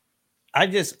 I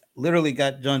just literally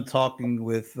got done talking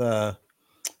with a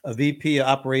VP of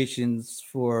operations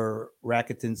for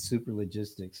Rakuten Super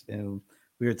Logistics, and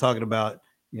we were talking about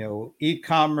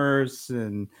e-commerce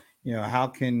and how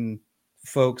can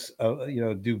folks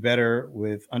do better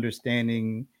with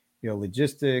understanding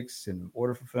logistics and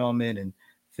order fulfillment and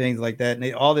things like that,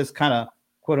 and all this kind of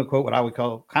quote unquote what I would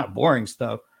call kind of boring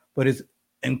stuff, but it's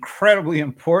incredibly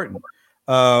important.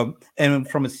 And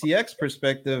from a CX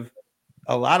perspective,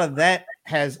 a lot of that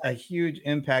has a huge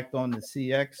impact on the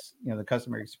CX, the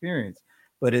customer experience,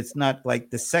 but it's not like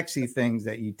the sexy things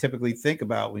that you typically think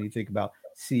about when you think about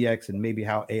CX and maybe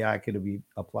how AI could be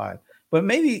applied. But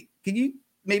maybe, can you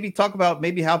maybe talk about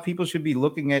maybe how people should be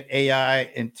looking at AI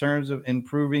in terms of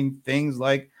improving things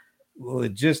like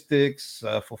logistics,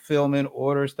 fulfillment,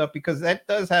 order stuff, because that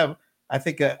does have, I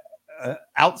think, a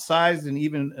outsized and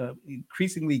even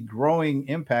increasingly growing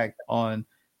impact on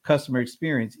customer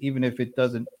experience, even if it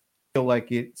doesn't feel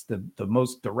like it's the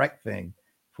most direct thing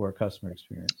for a customer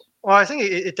experience. Well, I think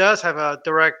it does have a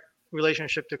direct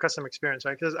relationship to customer experience,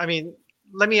 right? Because I mean,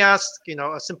 let me ask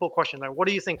a simple question: like, what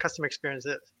do you think customer experience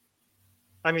is?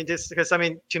 I mean,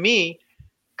 to me,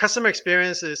 customer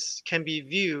experiences can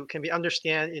be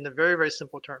understood in a very, very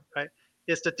simple term, right?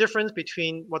 It's the difference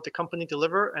between what the company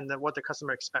deliver and then what the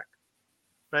customer expect.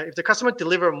 Right? If the customer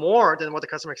deliver more than what the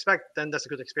customer expect, then that's a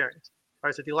good experience. Right?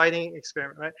 It's a delighting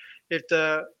experience. Right? If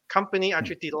the company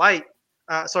actually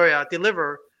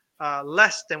deliver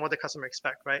less than what the customer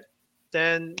expect, right?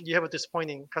 Then you have a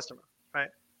disappointing customer, right?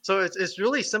 So it's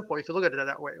really simple if you look at it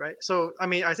that way, right? So I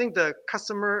mean, I think the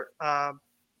customer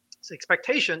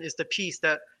expectation is the piece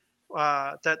that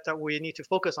we need to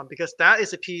focus on, because that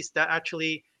is a piece that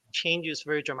actually changes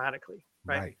very dramatically,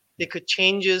 right? It could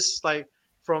changes like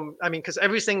from, I mean, because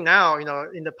everything now,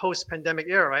 in the post-pandemic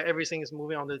era, right, everything is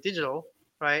moving on to digital,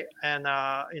 right? And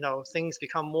things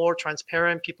become more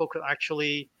transparent. People could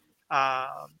actually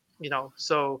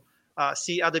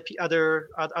see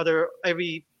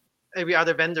every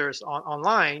other vendors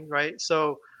online, right?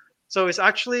 So it's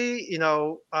actually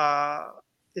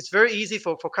it's very easy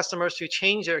for customers to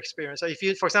change their experience. So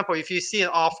for example, if you see an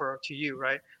offer to you,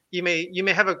 right, you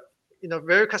may have a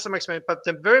very customer experience, but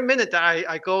the very minute that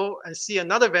I go and see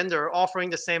another vendor offering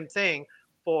the same thing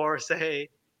for, say,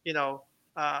 10%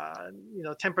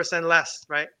 less,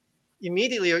 right,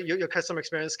 immediately your customer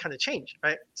experience kind of change,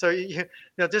 right? So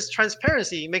this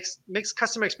transparency makes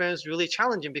customer experience really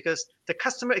challenging, because the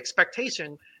customer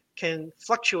expectation can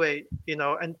fluctuate,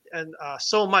 and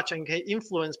so much, and get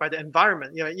influenced by the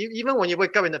environment. Even when you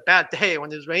wake up in a bad day,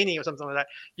 when it's raining or something like that,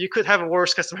 you could have a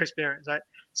worse customer experience, right?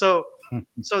 So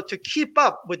to keep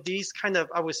up with these kind of,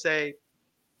 I would say,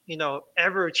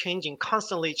 ever changing,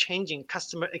 constantly changing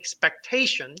customer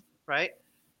expectation, right?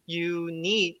 You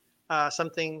need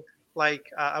something like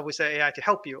I would say AI to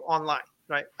help you online,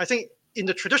 right? I think in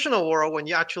the traditional world, when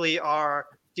you actually are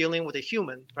dealing with a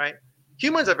human, right?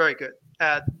 Humans are very good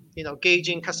at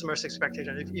gauging customers'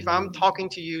 expectation. If I'm talking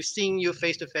to you, seeing you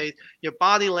face to face, your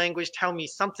body language tell me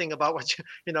something about what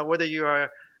whether you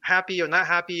are happy or not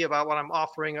happy about what I'm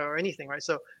offering or anything, right?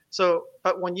 So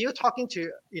but when you're talking to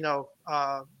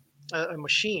a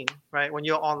machine, right? When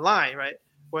you're online, right?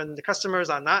 When the customers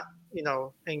are not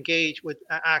engaged with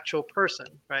an actual person,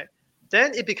 right?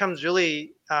 Then it becomes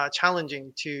really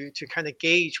challenging to kind of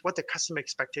gauge what the customer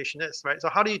expectation is, right? So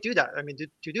how do you do that? I mean,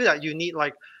 to do that, you need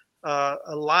like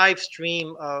a live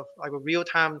stream of like a real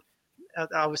time,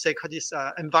 I would say, this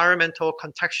environmental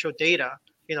contextual data,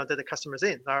 that the customer's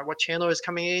in, what channel is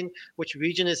coming in, which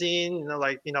region is in,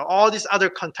 all these other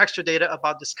contextual data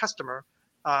about this customer.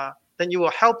 Then you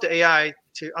will help the AI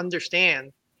to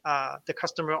understand the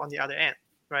customer on the other end,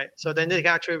 right? So then they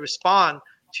can actually respond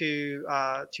to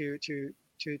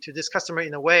this customer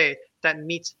in a way that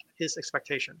meets his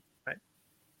expectation, right?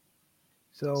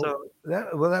 So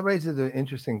that raises an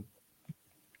interesting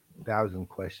 1,000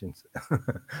 questions.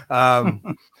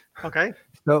 Okay.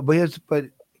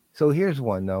 So here's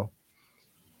one though.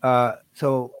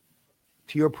 So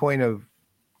to your point of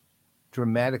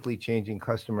dramatically changing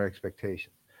customer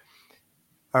expectations.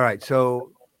 All right.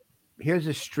 So here's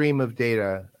a stream of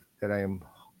data that I am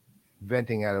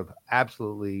venting out of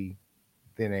absolutely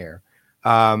thin air.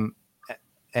 And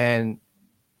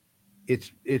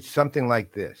it's something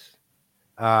like this.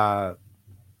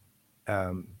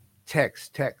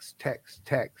 Text,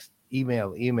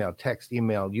 email, text,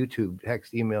 email, YouTube,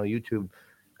 text, email, YouTube,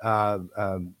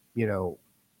 and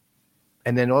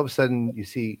then all of a sudden you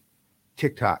see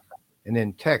TikTok, and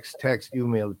then text,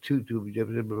 email,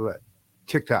 YouTube,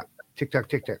 TikTok,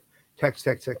 TikTok.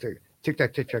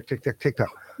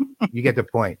 You get the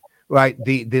point, right?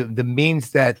 The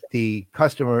means that the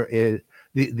customer is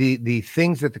the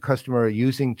things that the customer are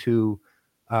using to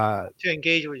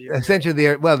engage with you. Essentially,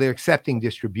 they're accepting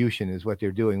distribution is what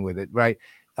they're doing with it, right?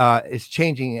 It's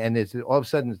changing, and it's all of a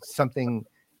sudden it's something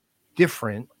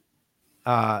different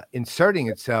inserting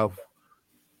itself,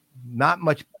 not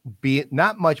much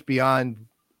beyond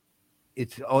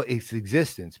its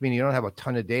existence. Meaning you don't have a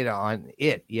ton of data on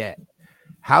it yet.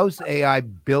 How's AI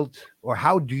built, or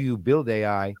how do you build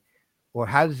AI, or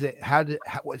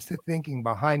what's the thinking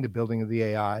behind the building of the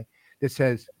AI that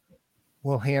says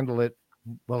we'll handle it,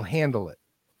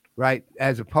 right?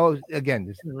 As opposed, again,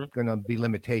 there's going to be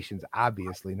limitations,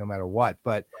 obviously, no matter what.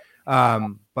 But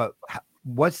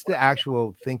what's the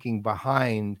actual thinking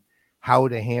behind how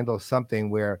to handle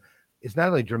something where it's not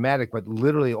only dramatic, but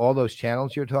literally all those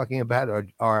channels you're talking about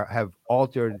have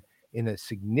altered in a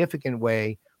significant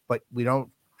way, but we don't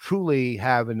truly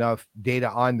have enough data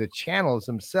on the channels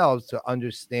themselves to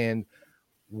understand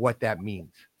what that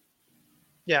means.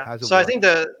 Yeah. So I think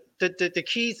the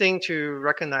key thing to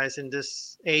recognize in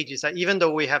this age is that even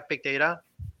though we have big data,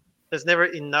 there's never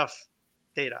enough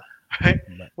data, right?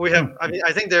 We have,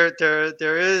 I think there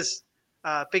is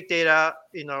big data,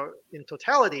 in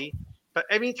totality, but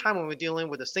every time when we're dealing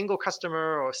with a single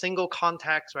customer or a single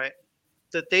contact, right,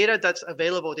 the data that's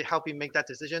available to help you make that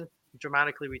decision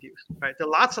dramatically reduced, right? There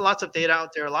are lots and lots of data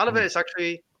out there. A lot of it is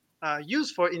actually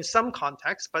used for in some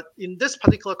context, but in this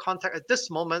particular context, at this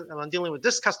moment, and I'm dealing with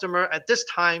this customer at this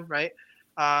time, right?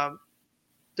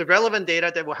 The relevant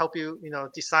data that will help you,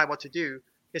 decide what to do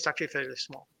is actually fairly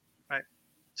small, right?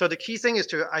 So the key thing is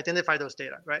to identify those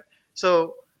data, right?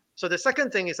 So the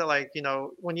second thing is that, like,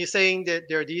 when you're saying that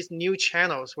there are these new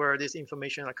channels where this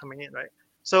information are coming in, right?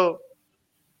 So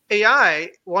AI,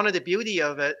 one of the beauty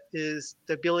of it is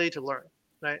the ability to learn,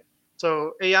 right?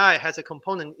 So AI has a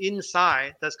component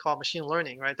inside that's called machine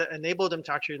learning, right? That enable them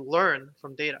to actually learn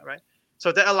from data, right?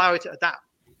 So that allow you to adapt,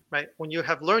 right? When you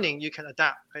have learning, you can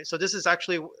adapt, right? So this is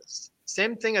actually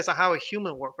same thing as how a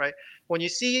human work, right? When you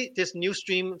see this new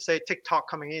stream, say TikTok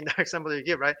coming in, the example you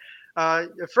give, right?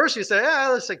 At first you say, yeah,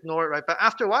 let's ignore it, right? But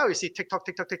after a while, you see TikTok,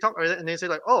 right? And then you say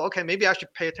like, oh, okay, maybe I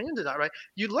should pay attention to that, right?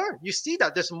 You learn, you see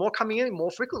that there's more coming in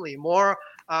more frequently, more,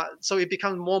 so it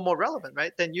becomes more and more relevant,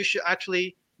 right? Then you should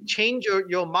actually change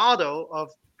your model of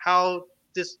how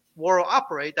this world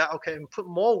operate, that, okay, and put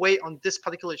more weight on this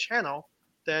particular channel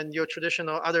than your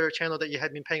traditional other channel that you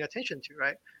had been paying attention to,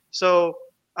 right? So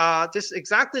this is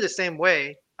exactly the same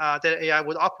way that AI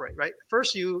would operate, right?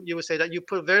 First, you would say that you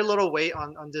put very little weight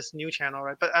on this new channel,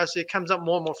 right? But as it comes up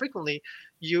more and more frequently,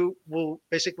 you will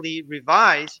basically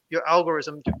revise your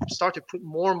algorithm to start to put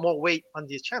more and more weight on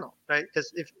this channel, right?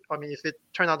 Because if it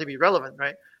turned out to be relevant,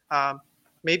 right?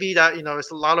 Maybe that it's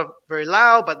a lot of very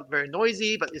loud but very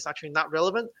noisy, but it's actually not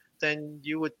relevant. Then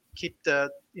you would keep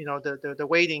the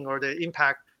weighting or the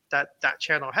impact that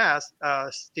channel has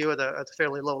still at a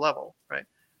fairly low level, right?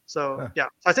 So yeah,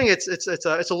 I think it's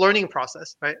a learning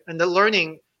process, right? And the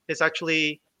learning is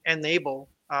actually enabled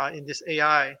in this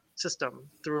AI system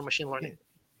through machine learning.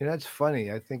 Yeah, that's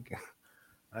funny. I think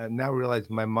I now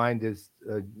realize my mind is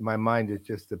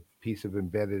just a piece of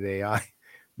embedded AI,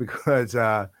 because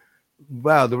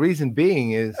well, the reason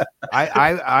being is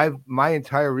my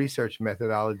entire research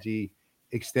methodology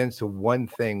extends to one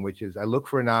thing, which is I look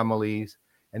for anomalies,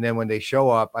 and then when they show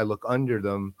up, I look under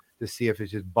them to see if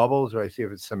it's just bubbles or I see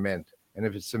if it's cement. And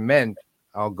if it's cement,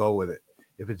 I'll go with it.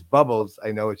 If it's bubbles,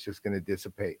 I know it's just going to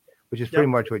dissipate, which is pretty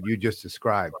much what you just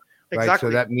described, right? Exactly.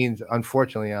 So that means,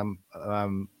 unfortunately, I'm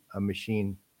a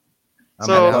machine.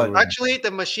 So actually, the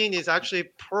machine is actually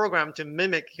programmed to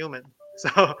mimic human.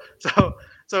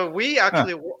 So we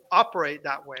actually operate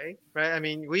that way, right? I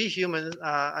mean, we humans,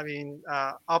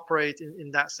 operate in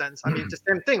that sense. I mean, it's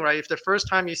the same thing, right? If the first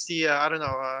time you see, I don't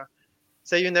know,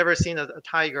 say you've never seen a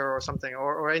tiger or something,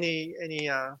 or any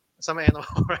some animal,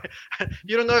 right?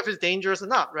 You don't know if it's dangerous or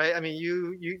not, right? I mean,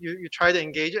 you try to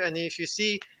engage it, and if you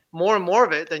see more and more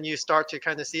of it, then you start to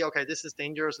kind of see, okay, this is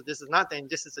dangerous, or this is not dangerous,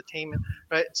 this is attainment,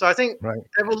 right? So I think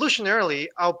evolutionarily,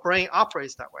 our brain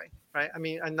operates that way, right? I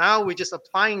mean, and now we're just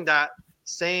applying that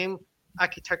same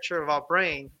architecture of our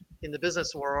brain in the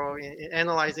business world, in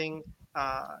analyzing,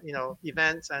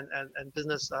 events and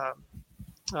business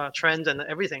trends and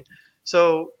everything.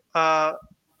 So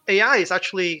AI is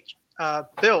actually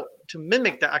built to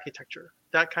mimic that architecture,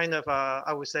 that kind of,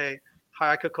 I would say,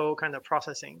 hierarchical kind of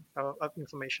processing of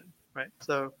information, right?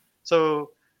 So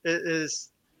it is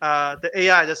the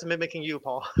AI that's mimicking you,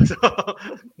 Paul.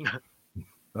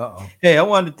 Hey, I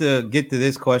wanted to get to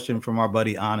this question from our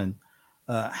buddy Anand.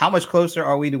 How much closer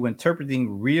are we to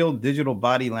interpreting real digital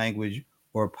body language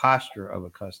or posture of a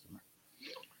customer?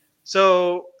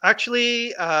 So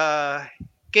actually,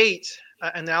 gait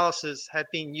analysis have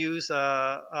been used,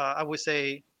 I would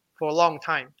say, for a long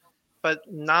time, but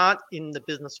not in the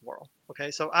business world. Okay,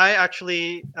 so I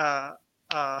actually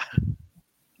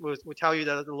will tell you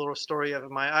that a little story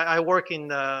of mine. I work in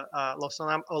the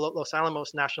Los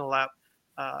Alamos National Lab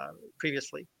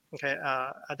previously. Okay,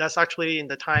 that's actually in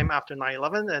the time after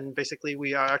 9/11, and basically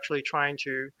we are actually trying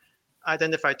to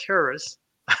identify terrorists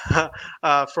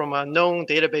from a known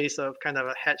database of kind of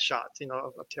a headshots,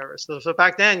 of terrorists. So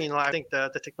back then, I think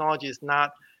the technology is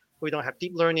not. We don't have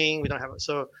deep learning. We don't have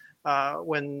so.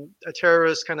 When a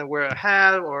terrorist kind of wear a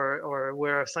hat or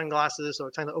wear sunglasses or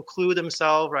trying to occlude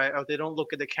themselves, right, or they don't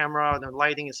look at the camera, or the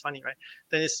lighting is funny, right,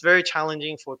 then it's very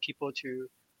challenging for people to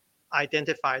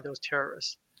identify those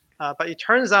terrorists. But it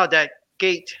turns out that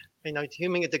gait,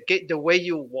 the way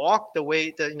you walk, the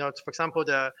way for example,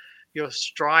 your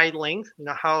stride length,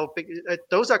 how big,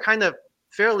 those are kind of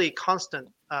fairly constant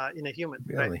in a human.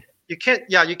 Really? Right?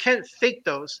 You can't fake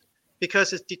those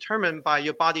because it's determined by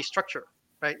your body structure.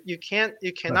 Right, you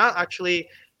cannot actually.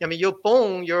 I mean, your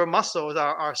bone, your muscles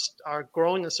are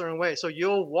growing in a certain way. So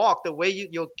your walk, the way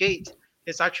your gait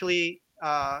is actually,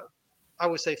 I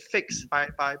would say, fixed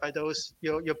by those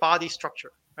your body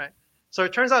structure. Right. So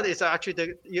it turns out it's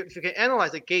actually if you can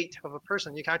analyze the gait of a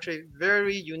person, you can actually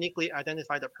very uniquely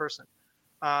identify the person.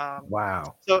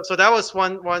 Wow. So that was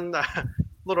one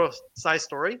little side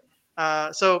story.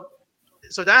 So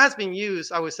that has been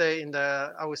used, I would say,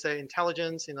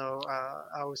 intelligence,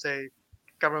 I would say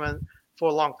government for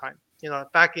a long time.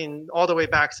 All the way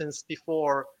back since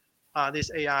before this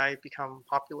AI become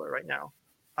popular right now.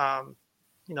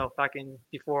 Back in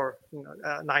before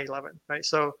 9/11, right?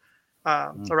 So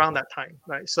around that time,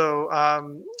 right? So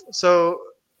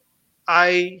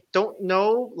I don't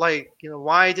know,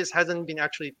 why this hasn't been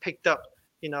actually picked up,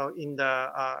 in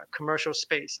the commercial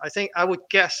space. I think I would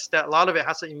guess that a lot of it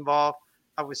has to involve,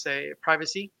 I would say,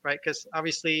 privacy, right? Because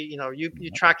obviously, you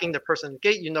tracking the person's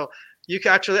gait, you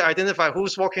can actually identify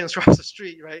who's walking across the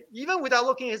street, right? Even without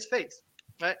looking at his face,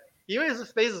 right? Even if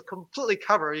his face is completely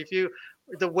covered,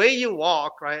 the way you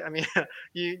walk, right? I mean,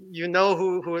 you know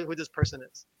who this person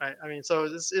is, right? I mean, so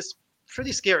this is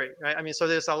pretty scary, right? I mean, so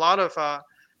there's a lot of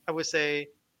I would say,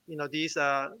 these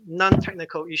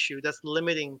non-technical issue that's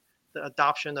limiting the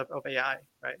adoption of AI,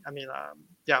 right? I mean,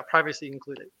 privacy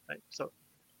included, right? So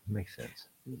Makes sense.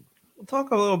 We'll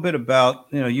talk a little bit about,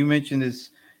 you mentioned this,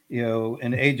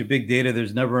 in the age of big data,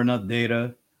 there's never enough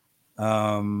data.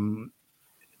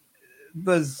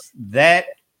 Does that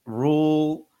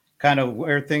rule kind of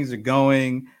where things are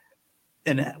going?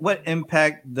 And what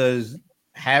impact does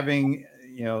having,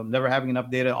 never having enough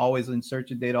data, always in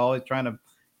search of data, always trying to,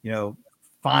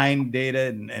 find data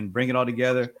and bring it all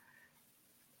together?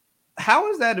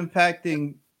 How is that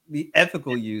impacting the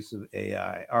ethical use of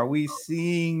AI? Are we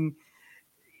seeing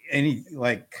any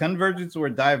convergence or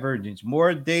divergence?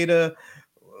 More data,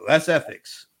 less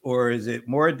ethics? Or is it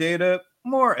more data,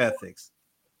 more ethics?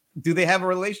 Do they have a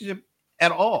relationship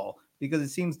at all? Because it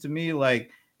seems to me like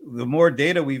the more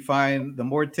data we find, the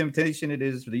more temptation it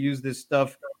is to use this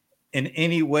stuff in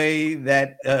any way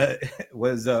that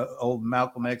was old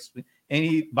Malcolm X,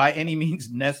 by any means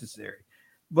necessary.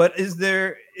 But is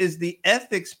the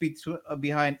ethics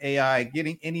behind AI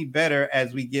getting any better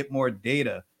as we get more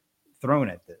data thrown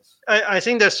at this? I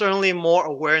think there's certainly more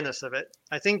awareness of it.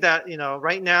 I think that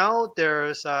right now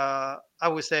there's I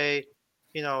would say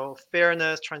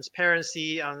fairness,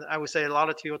 transparency, and I would say a lot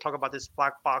of people talk about this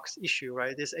black box issue,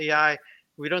 right? This AI,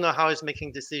 we don't know how it's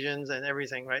making decisions and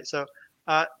everything, right? So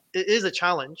it is a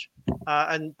challenge,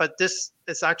 but this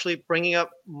is actually bringing up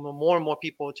more and more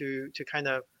people to kind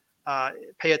of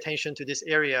pay attention to this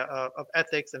area of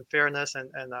ethics and fairness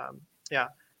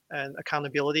and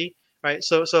accountability, right?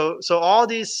 So all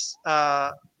these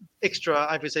extra,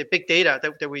 I would say, big data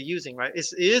that we're using, right? It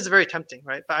is very tempting,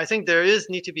 right? But I think there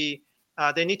need to be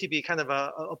kind of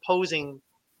a opposing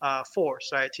force,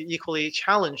 right, to equally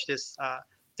challenge this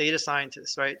data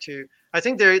scientists, right? I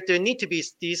think there need to be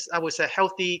these, I would say,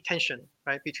 healthy tension,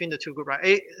 right, between the two groups,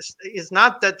 right? It's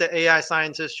not that the AI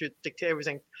scientists should dictate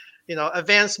everything.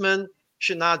 Advancement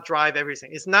should not drive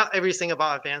everything. It's not everything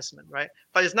about advancement, right?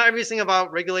 But it's not everything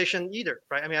about regulation either,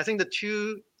 right? I mean, I think the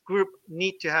two group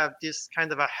need to have this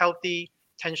kind of a healthy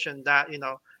tension that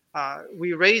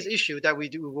we raise issue that we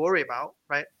do worry about,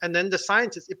 right? And then the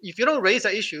scientists, if you don't raise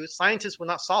that issue, scientists will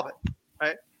not solve it,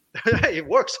 right? It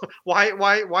works. Why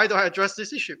do I address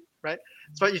this issue, right?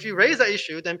 So if you raise that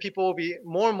issue, then people will be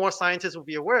more and more scientists will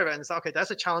be aware of it and say, okay,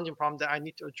 that's a challenging problem that I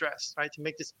need to address, right, to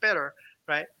make this better,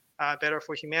 right? Better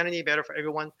for humanity, better for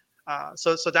everyone.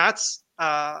 So that's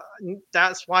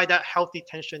why that healthy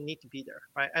tension need to be there,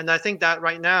 right? And I think that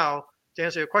right now, to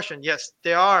answer your question, yes,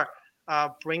 they are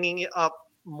bringing it up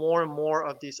more and more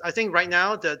of these. I think right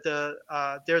now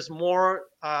there's more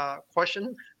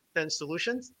question than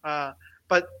solutions,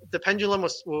 but the pendulum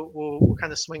will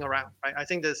kind of swing around, right? I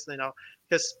think this,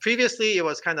 because previously it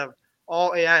was kind of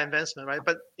all AI advancement, right?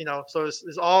 But so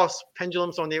it's all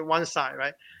pendulums on the one side,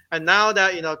 right? And now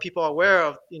that people are aware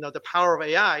of the power of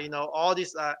AI, all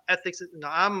these ethics.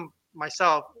 I'm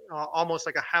myself almost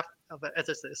like a half of an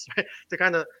ethicist, right? To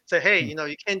kind of say, hey,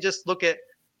 you can't just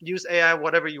use AI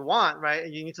whatever you want, right?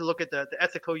 You need to look at the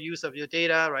ethical use of your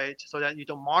data, right? So that you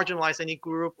don't marginalize any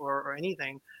group or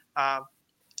anything.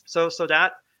 So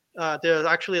that there's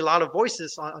actually a lot of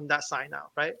voices on that side now,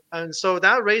 right? And so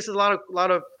that raises a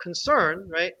lot of concern,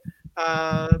 right?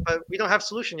 But we don't have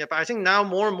solution yet. But I think now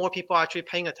more and more people are actually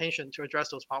paying attention to address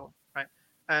those problems, right?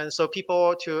 And so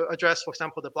people to address, for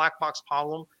example, the black box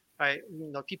problem, right?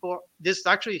 This is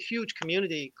actually a huge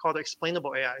community called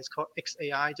Explainable AI. It's called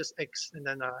XAI, just X and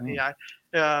then AI.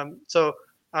 So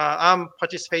I'm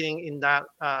participating in that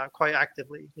quite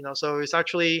actively. So it's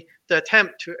actually the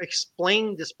attempt to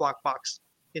explain this black box,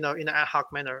 in an ad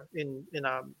hoc manner,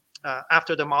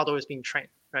 after the model is being trained,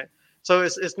 right? So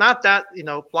it's not that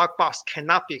black box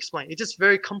cannot be explained. It's just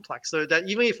very complex. So that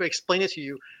even if we explain it to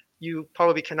you, you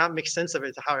probably cannot make sense of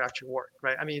it to how it actually works,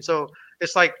 right? I mean, so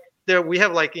it's like we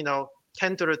have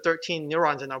 10 to the 13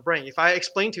 neurons in our brain. If I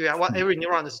explain to you what every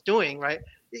neuron is doing, right,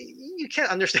 you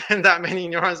can't understand that many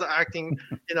neurons are acting.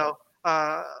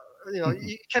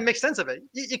 You can't make sense of it.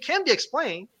 It can be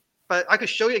explained, but I could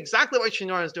show you exactly what each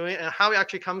neuron is doing and how it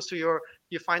actually comes to your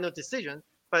final decision.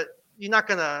 But you're not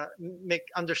gonna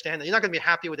understand it. You're not gonna be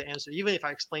happy with the answer, even if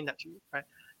I explain that to you, right?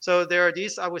 So there are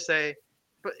these, I would say,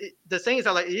 but the thing is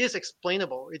that it is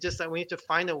explainable. It's just that we need to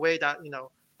find a way that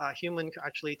human can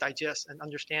actually digest and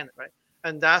understand it, right?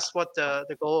 And that's what the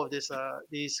goal of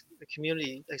these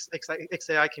community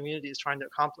XAI community is trying to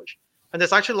accomplish. And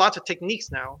there's actually lots of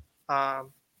techniques now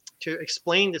to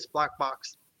explain this black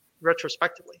box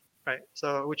retrospectively, right?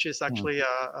 So which is actually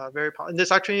very powerful. And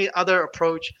there's actually other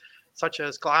approach, such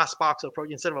as glass box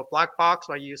approach. Instead of a black box,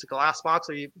 right, you use a glass box,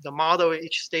 or the model at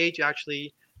each stage you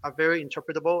actually are very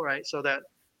interpretable, right? So that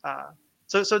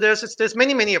so there's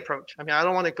many approach. I mean, I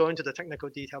don't want to go into the technical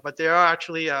detail, but there are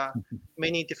actually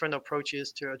many different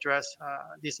approaches to address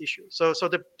these issues. So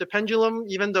the pendulum,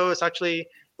 even though it's actually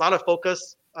a lot of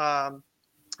focus and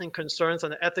concerns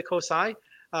on the ethical side,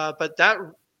 but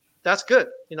that's good,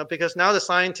 because now the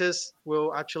scientists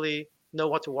will actually know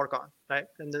what to work on, right?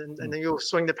 And then you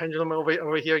swing the pendulum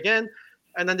over here again,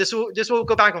 and then this will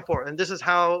go back and forth, and this is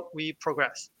how we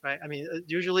progress, right? I mean,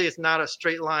 usually it's not a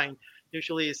straight line.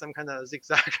 Usually it's some kind of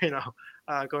zigzag,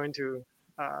 going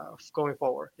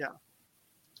forward. Yeah.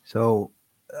 So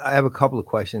I have a couple of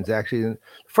questions actually. The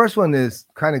first one is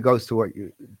kind of goes to what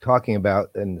you're talking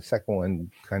about, and the second one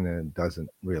kind of doesn't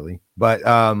really. But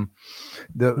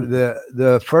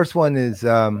the first one is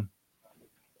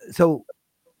so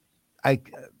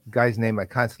guy's name I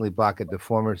constantly block it. The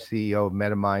former CEO of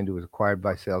MetaMind, who was acquired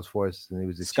by Salesforce, and he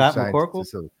was the Scott chief McCorkle?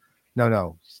 scientist.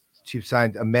 No, chief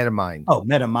scientist, MetaMind. Oh,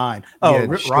 MetaMind. Oh, Yeah,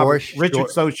 Richard Socher.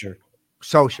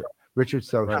 Richard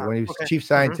Socher. Right. When he was Okay. chief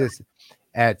scientist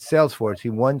at Salesforce, he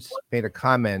once made a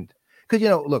comment because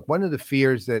look, one of the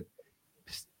fears that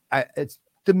it's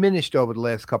diminished over the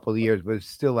last couple of years, but it's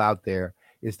still out there,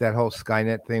 is that whole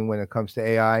Skynet thing when it comes to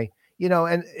AI.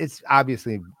 And it's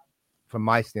obviously, from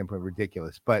my standpoint,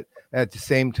 ridiculous. But at the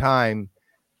same time,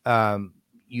 when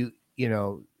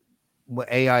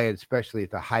AI, especially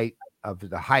at the height of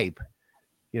the hype,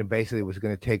 basically was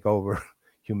going to take over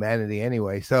humanity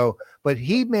anyway. So, but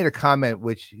he made a comment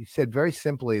which he said very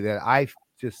simply that I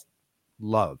just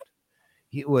loved.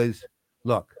 He was,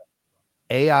 look,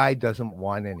 AI doesn't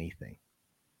want anything.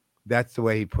 That's the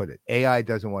way he put it. AI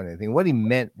doesn't want anything. What he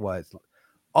meant was,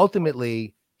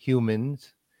 ultimately,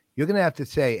 humans, you're going to have to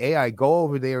say, AI, go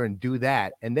over there and do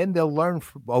that. And then they'll learn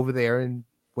from over there and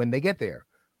when they get there.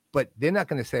 But they're not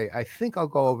going to say, I think I'll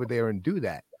go over there and do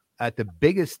that. At the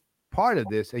biggest part of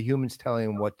this, are humans telling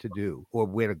them what to do or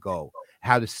where to go,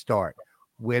 how to start,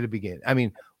 where to begin. I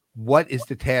mean, what is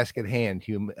the task at hand,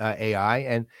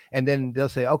 AI? And then they'll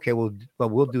say, okay, well,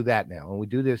 we'll do that now. And we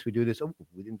do this. Oh,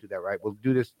 we didn't do that right. We'll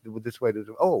do this way.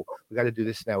 Oh, we got to do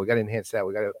this now. We got to enhance that.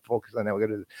 We got to focus on that. We got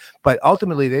to do this. But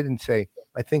ultimately, they didn't say,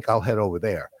 I think I'll head over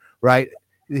there, right?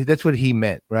 That's what he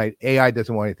meant, right? AI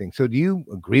doesn't want anything. So do you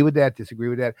agree with that, disagree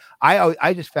with that?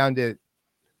 I just found it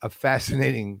a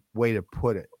fascinating way to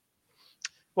put it.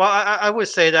 Well, I would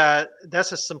say that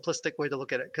that's a simplistic way to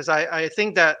look at it, because I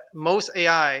think that most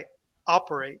AI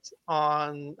operates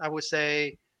on, I would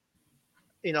say,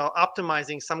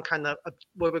 optimizing some kind of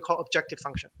what we call objective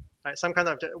function, right? Some kind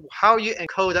of how you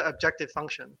encode that objective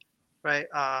function, right?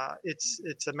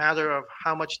 It's a matter of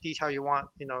how much detail you want,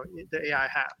 the AI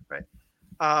have, right?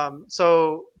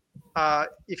 So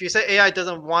if you say AI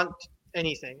doesn't want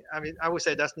anything, I mean, I would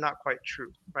say that's not quite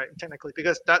true, right? Technically,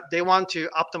 because that they want to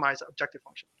optimize the objective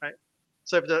function, right?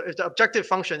 So if the objective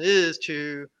function is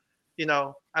to,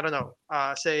 I don't know,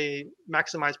 say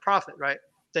maximize profit, right?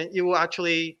 Then it will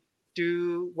actually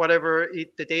do whatever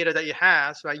the data that it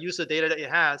has, right? Use the data that it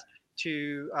has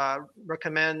to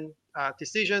recommend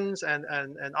decisions and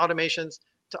automations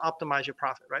to optimize your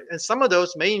profit, right? And some of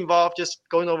those may involve just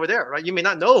going over there, right? You may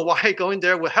not know why going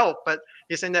there will help, but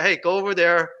you're saying that, hey, go over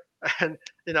there, and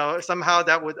somehow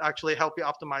that would actually help you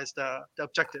optimize the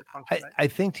objective function. Right? I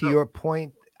think to your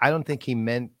point, I don't think he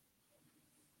meant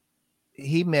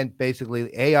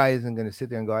basically AI isn't going to sit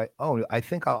there and go, oh, I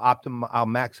think I'll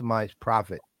maximize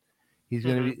profit. He's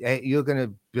going to you're going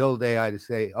to build AI to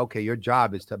say, okay, your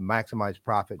job is to maximize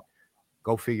profit.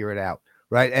 Go figure it out,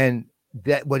 right? And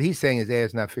that what he's saying is AI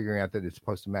is not figuring out that it's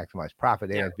supposed to maximize profit.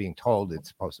 AI is being told it's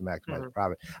supposed to maximize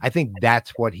profit. I think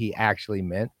that's what he actually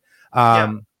meant.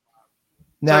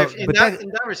 Now, so in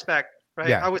that respect, right?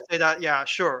 Yeah. I would say that, yeah,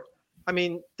 sure. I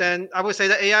mean, then I would say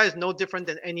that AI is no different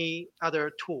than any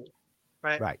other tool,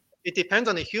 right? Right. It depends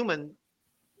on the human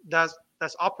that's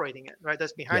operating it, right?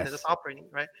 That's behind it, Yes. that's operating,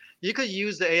 right? You could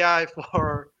use the AI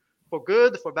for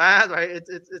good, for bad, right?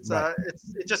 Right.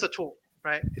 It's just a tool,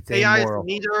 right? It's AI is amoral.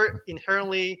 neither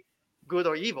inherently good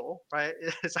or evil, right?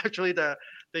 It's actually the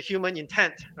human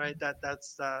intent, right?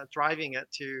 That's driving it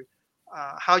to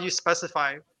how you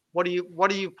specify what do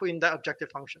you put in that objective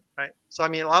function, right? So I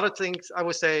mean, a lot of things I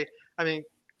would say. I mean,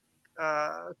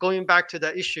 going back to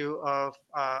the issue of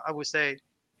I would say,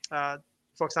 uh,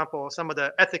 for example, some of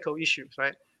the ethical issues,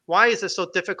 right? Why is it so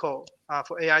difficult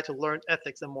for AI to learn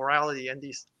ethics and morality and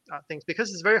these things?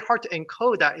 Because it's very hard to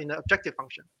encode that in the objective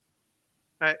function,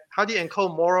 right? How do you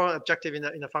encode moral and objective in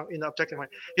the objective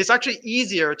function? It's actually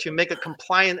easier to make a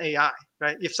compliant AI,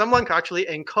 right? If someone can actually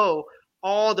encode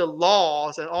all the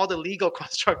laws and all the legal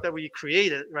construct that we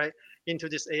created, right, into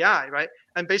this AI, right?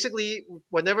 And basically,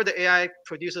 whenever the AI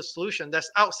produces a solution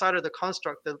that's outside of the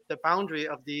construct, the boundary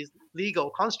of these legal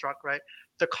construct, right,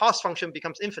 the cost function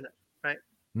becomes infinite, right?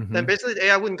 Then Mhm. basically the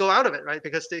AI wouldn't go out of it, right?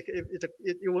 Because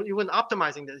you wouldn't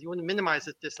optimizing this, you wouldn't minimize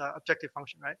this objective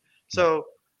function, right? So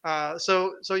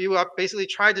so you are basically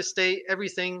try to stay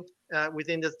everything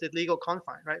within the legal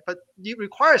confine, right? But you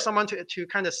require someone to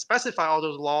kind of specify all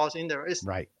those laws in there. It's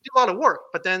Right. a lot of work,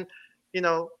 but then you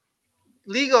know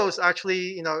legal is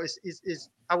actually is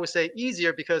I would say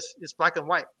easier because it's black and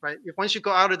white, right? If once you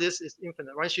go out of this, it's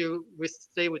infinite. Once you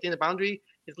stay within the boundary,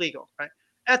 it's legal, right?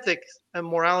 Ethics and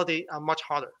morality are much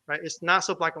harder, right? It's not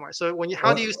so black and white. So when you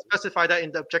how do you specify that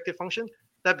in the objective function?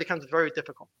 That becomes very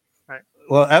difficult, right?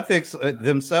 Well, ethics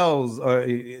themselves, are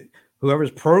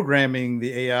whoever's programming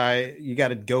the AI, you got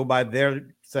to go by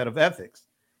their set of ethics,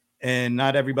 and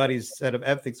not everybody's set of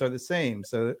ethics are the same.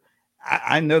 So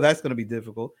I know that's going to be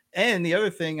difficult. And the other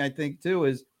thing I think too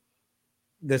is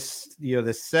this,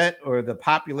 the set or the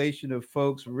population of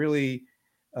folks really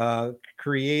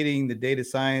creating the data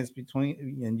science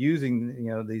between and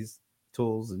using these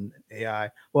tools and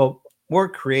AI. Well, more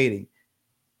creating.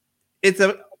 It's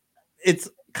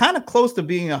kind of close to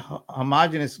being a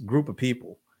homogenous group of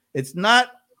people. It's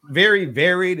not very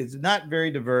varied. It's not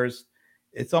very diverse.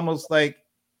 It's almost like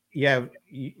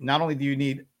not only do you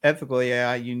need ethical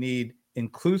AI, you need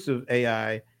inclusive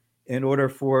AI in order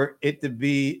for it to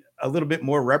be a little bit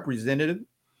more representative.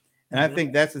 And I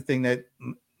think that's the thing that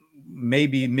may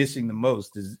be missing the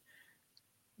most is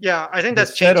I think the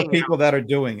that's set of changing people that are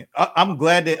doing it. I'm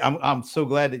glad that I'm so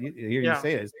glad that you hear you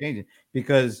say it. It's changing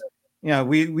because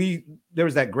we there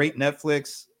was that great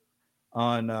Netflix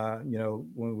on when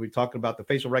we were talking about the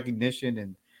facial recognition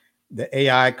and the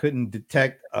AI couldn't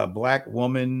detect a black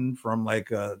woman from like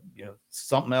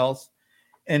something else.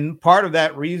 And part of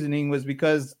that reasoning was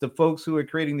because the folks who were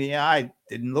creating the AI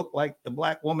didn't look like the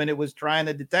black woman it was trying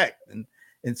to detect.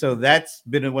 And so that's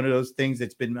been one of those things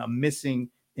that's been a missing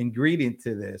ingredient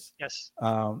to this. Yes.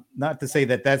 Not to say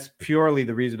that that's purely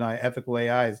the reason why ethical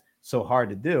AI is so hard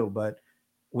to do, but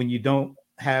when you don't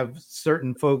have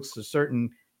certain folks or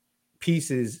certain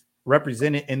pieces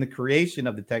represented in the creation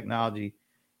of the technology,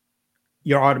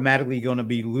 you're automatically going to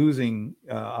be losing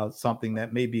something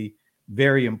that may be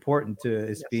very important to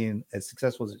it being as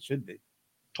successful as it should be.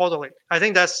 Totally. I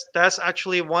think that's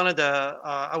actually one of the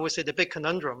I would say the big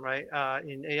conundrum, right?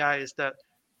 In AI is that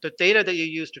the data that you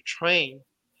use to train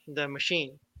the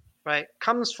machine, right,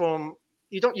 comes from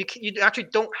you actually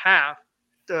don't have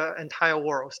the entire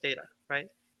world's data, right?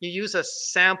 You use a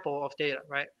sample of data,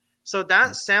 right? So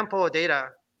that sample of data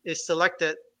is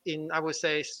selected in, I would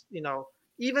say,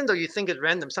 even though you think it's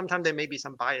random, sometimes there may be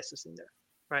some biases in there,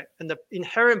 right? And the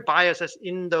inherent biases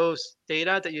in those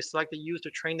data that you select to use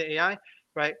to train the AI,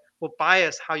 right, will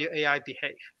bias how your AI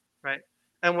behave, right?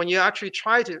 And when you actually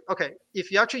try to,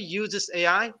 if you actually use this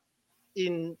AI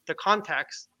in the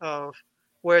context of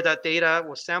where that data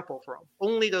was sampled from,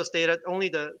 only those data, only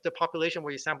the population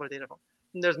where you sample the data from,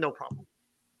 there's no problem.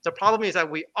 The problem is that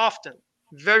we often,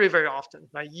 very, very often,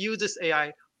 right, use this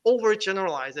AI,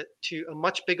 overgeneralize it to a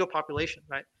much bigger population,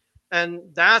 right? And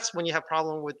that's when you have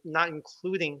problem with not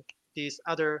including these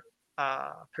other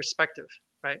perspective,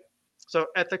 right? So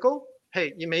ethical,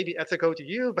 hey, you may be ethical to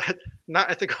you, but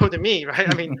not ethical to me, right?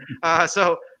 I mean,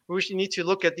 so we should need to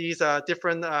look at these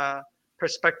different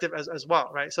perspective as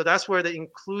well, right? So that's where the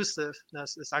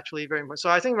inclusiveness is actually very important. So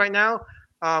I think right now,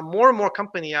 more and more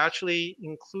company are actually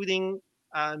including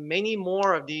many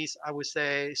more of these, I would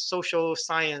say, social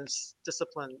science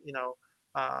discipline,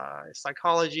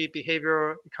 psychology,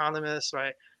 behavioral economists,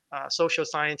 right, social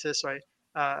scientists, right,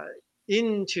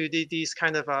 into these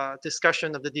kind of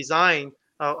discussion of the design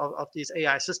of these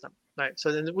AI system. right?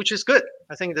 So then, which is good.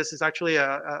 I think this is actually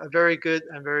a very good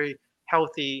and very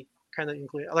healthy kind of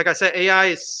include. Like I said, AI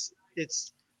is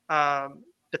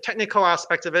the technical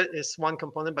aspect of it is one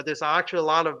component, but there's actually a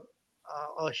lot of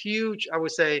a huge, I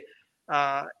would say,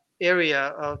 area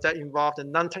of that involved a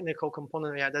non-technical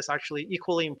component of AI that's actually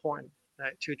equally important,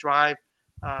 right, to drive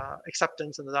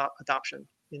acceptance and adoption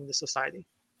in the society.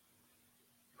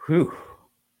 Whew.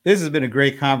 This has been a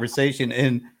great conversation,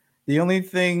 and the only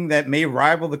thing that may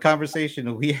rival the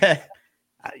conversation we had,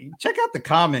 check out the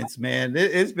comments, man.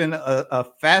 It's been a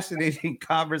fascinating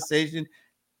conversation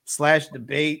 /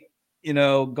 debate,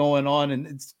 going on, and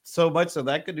it's so much so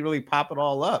that could really pop it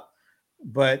all up.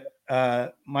 But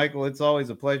Michael, it's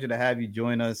always a pleasure to have you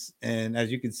join us, and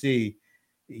as you can see,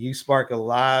 you spark a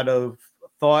lot of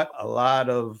thought, a lot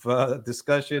of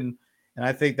discussion, and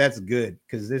I think that's good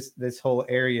because this whole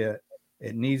area,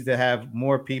 it needs to have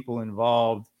more people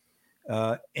involved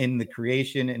in the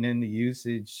creation and in the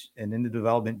usage and in the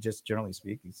development, just generally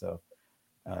speaking. So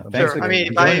thanks Sure.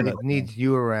 again. Needs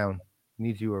you around.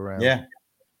 Yeah.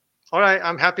 All right,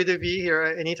 I'm happy to be here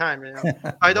at any time.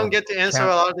 I don't get to answer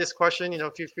a lot of this question.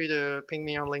 Feel free to ping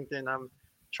me on LinkedIn. I'm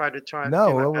trying to try.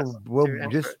 No,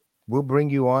 we'll bring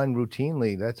you on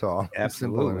routinely. That's all.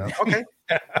 Absolutely. Simple enough. Okay.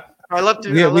 I love to.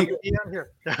 I love to be on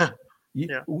here.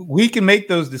 Yeah. We can make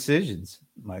those decisions,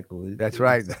 Michael. That's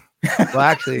right. Well,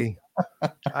 actually,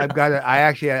 I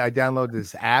downloaded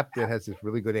this app that has this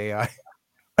really good AI.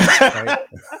 Right?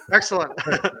 Excellent.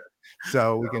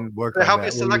 So we can work. To on help that.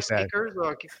 you select speakers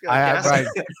or but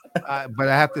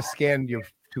I have to scan your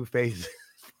two faces.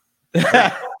 Look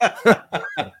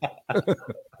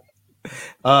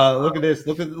at this.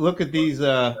 Look at these.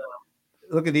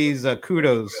 Look at these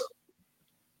kudos.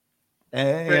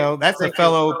 And that's a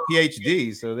fellow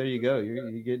PhD. So there you go.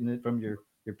 You're getting it from your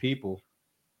people.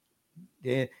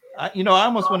 Yeah. I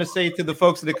almost want to say to the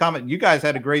folks in the comment, you guys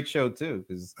had a great show too,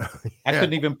 because I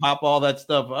couldn't even pop all that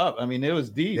stuff up. I mean, it was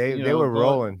deep. They were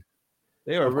rolling.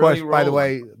 They were of really course. rolling. By the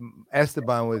way,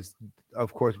 Esteban was,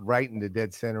 of course, right in the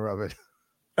dead center of it.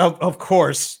 Of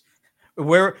course,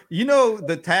 where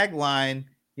the tagline,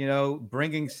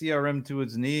 bringing CRM to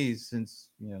its knees since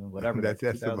whatever that's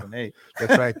 2008.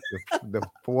 That's right. The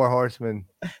four horsemen.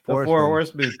 Four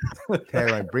horsemen.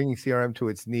 Tagline: bringing CRM to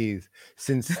its knees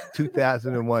since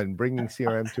 2001. Bringing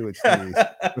CRM to its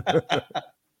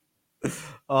knees.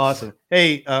 Awesome.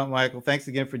 Hey, Michael, thanks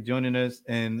again for joining us,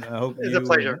 and I hope it's a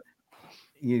pleasure.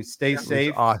 You stay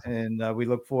safe, awesome. And we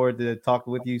look forward to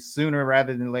talking with you sooner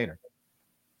rather than later.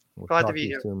 We'll glad to be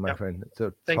here, soon, my friend.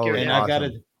 So thank you. And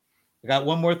awesome. I got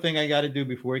one more thing I got to do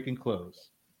before we can close.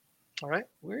 All right.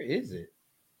 Where is it?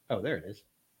 Oh, there it is.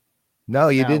 No,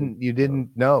 you didn't. You didn't.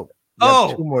 No.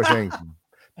 Oh, 2 more things.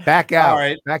 Back out. All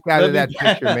right. Back out of that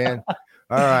picture, man.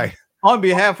 All right. On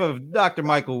behalf of Dr.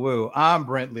 Michael Wu, I'm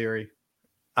Brent Leary.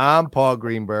 I'm Paul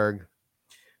Greenberg.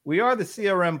 We are the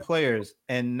CRM players,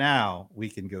 and now we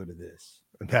can go to this.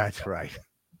 That's right.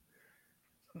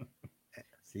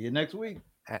 See you next week.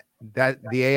 The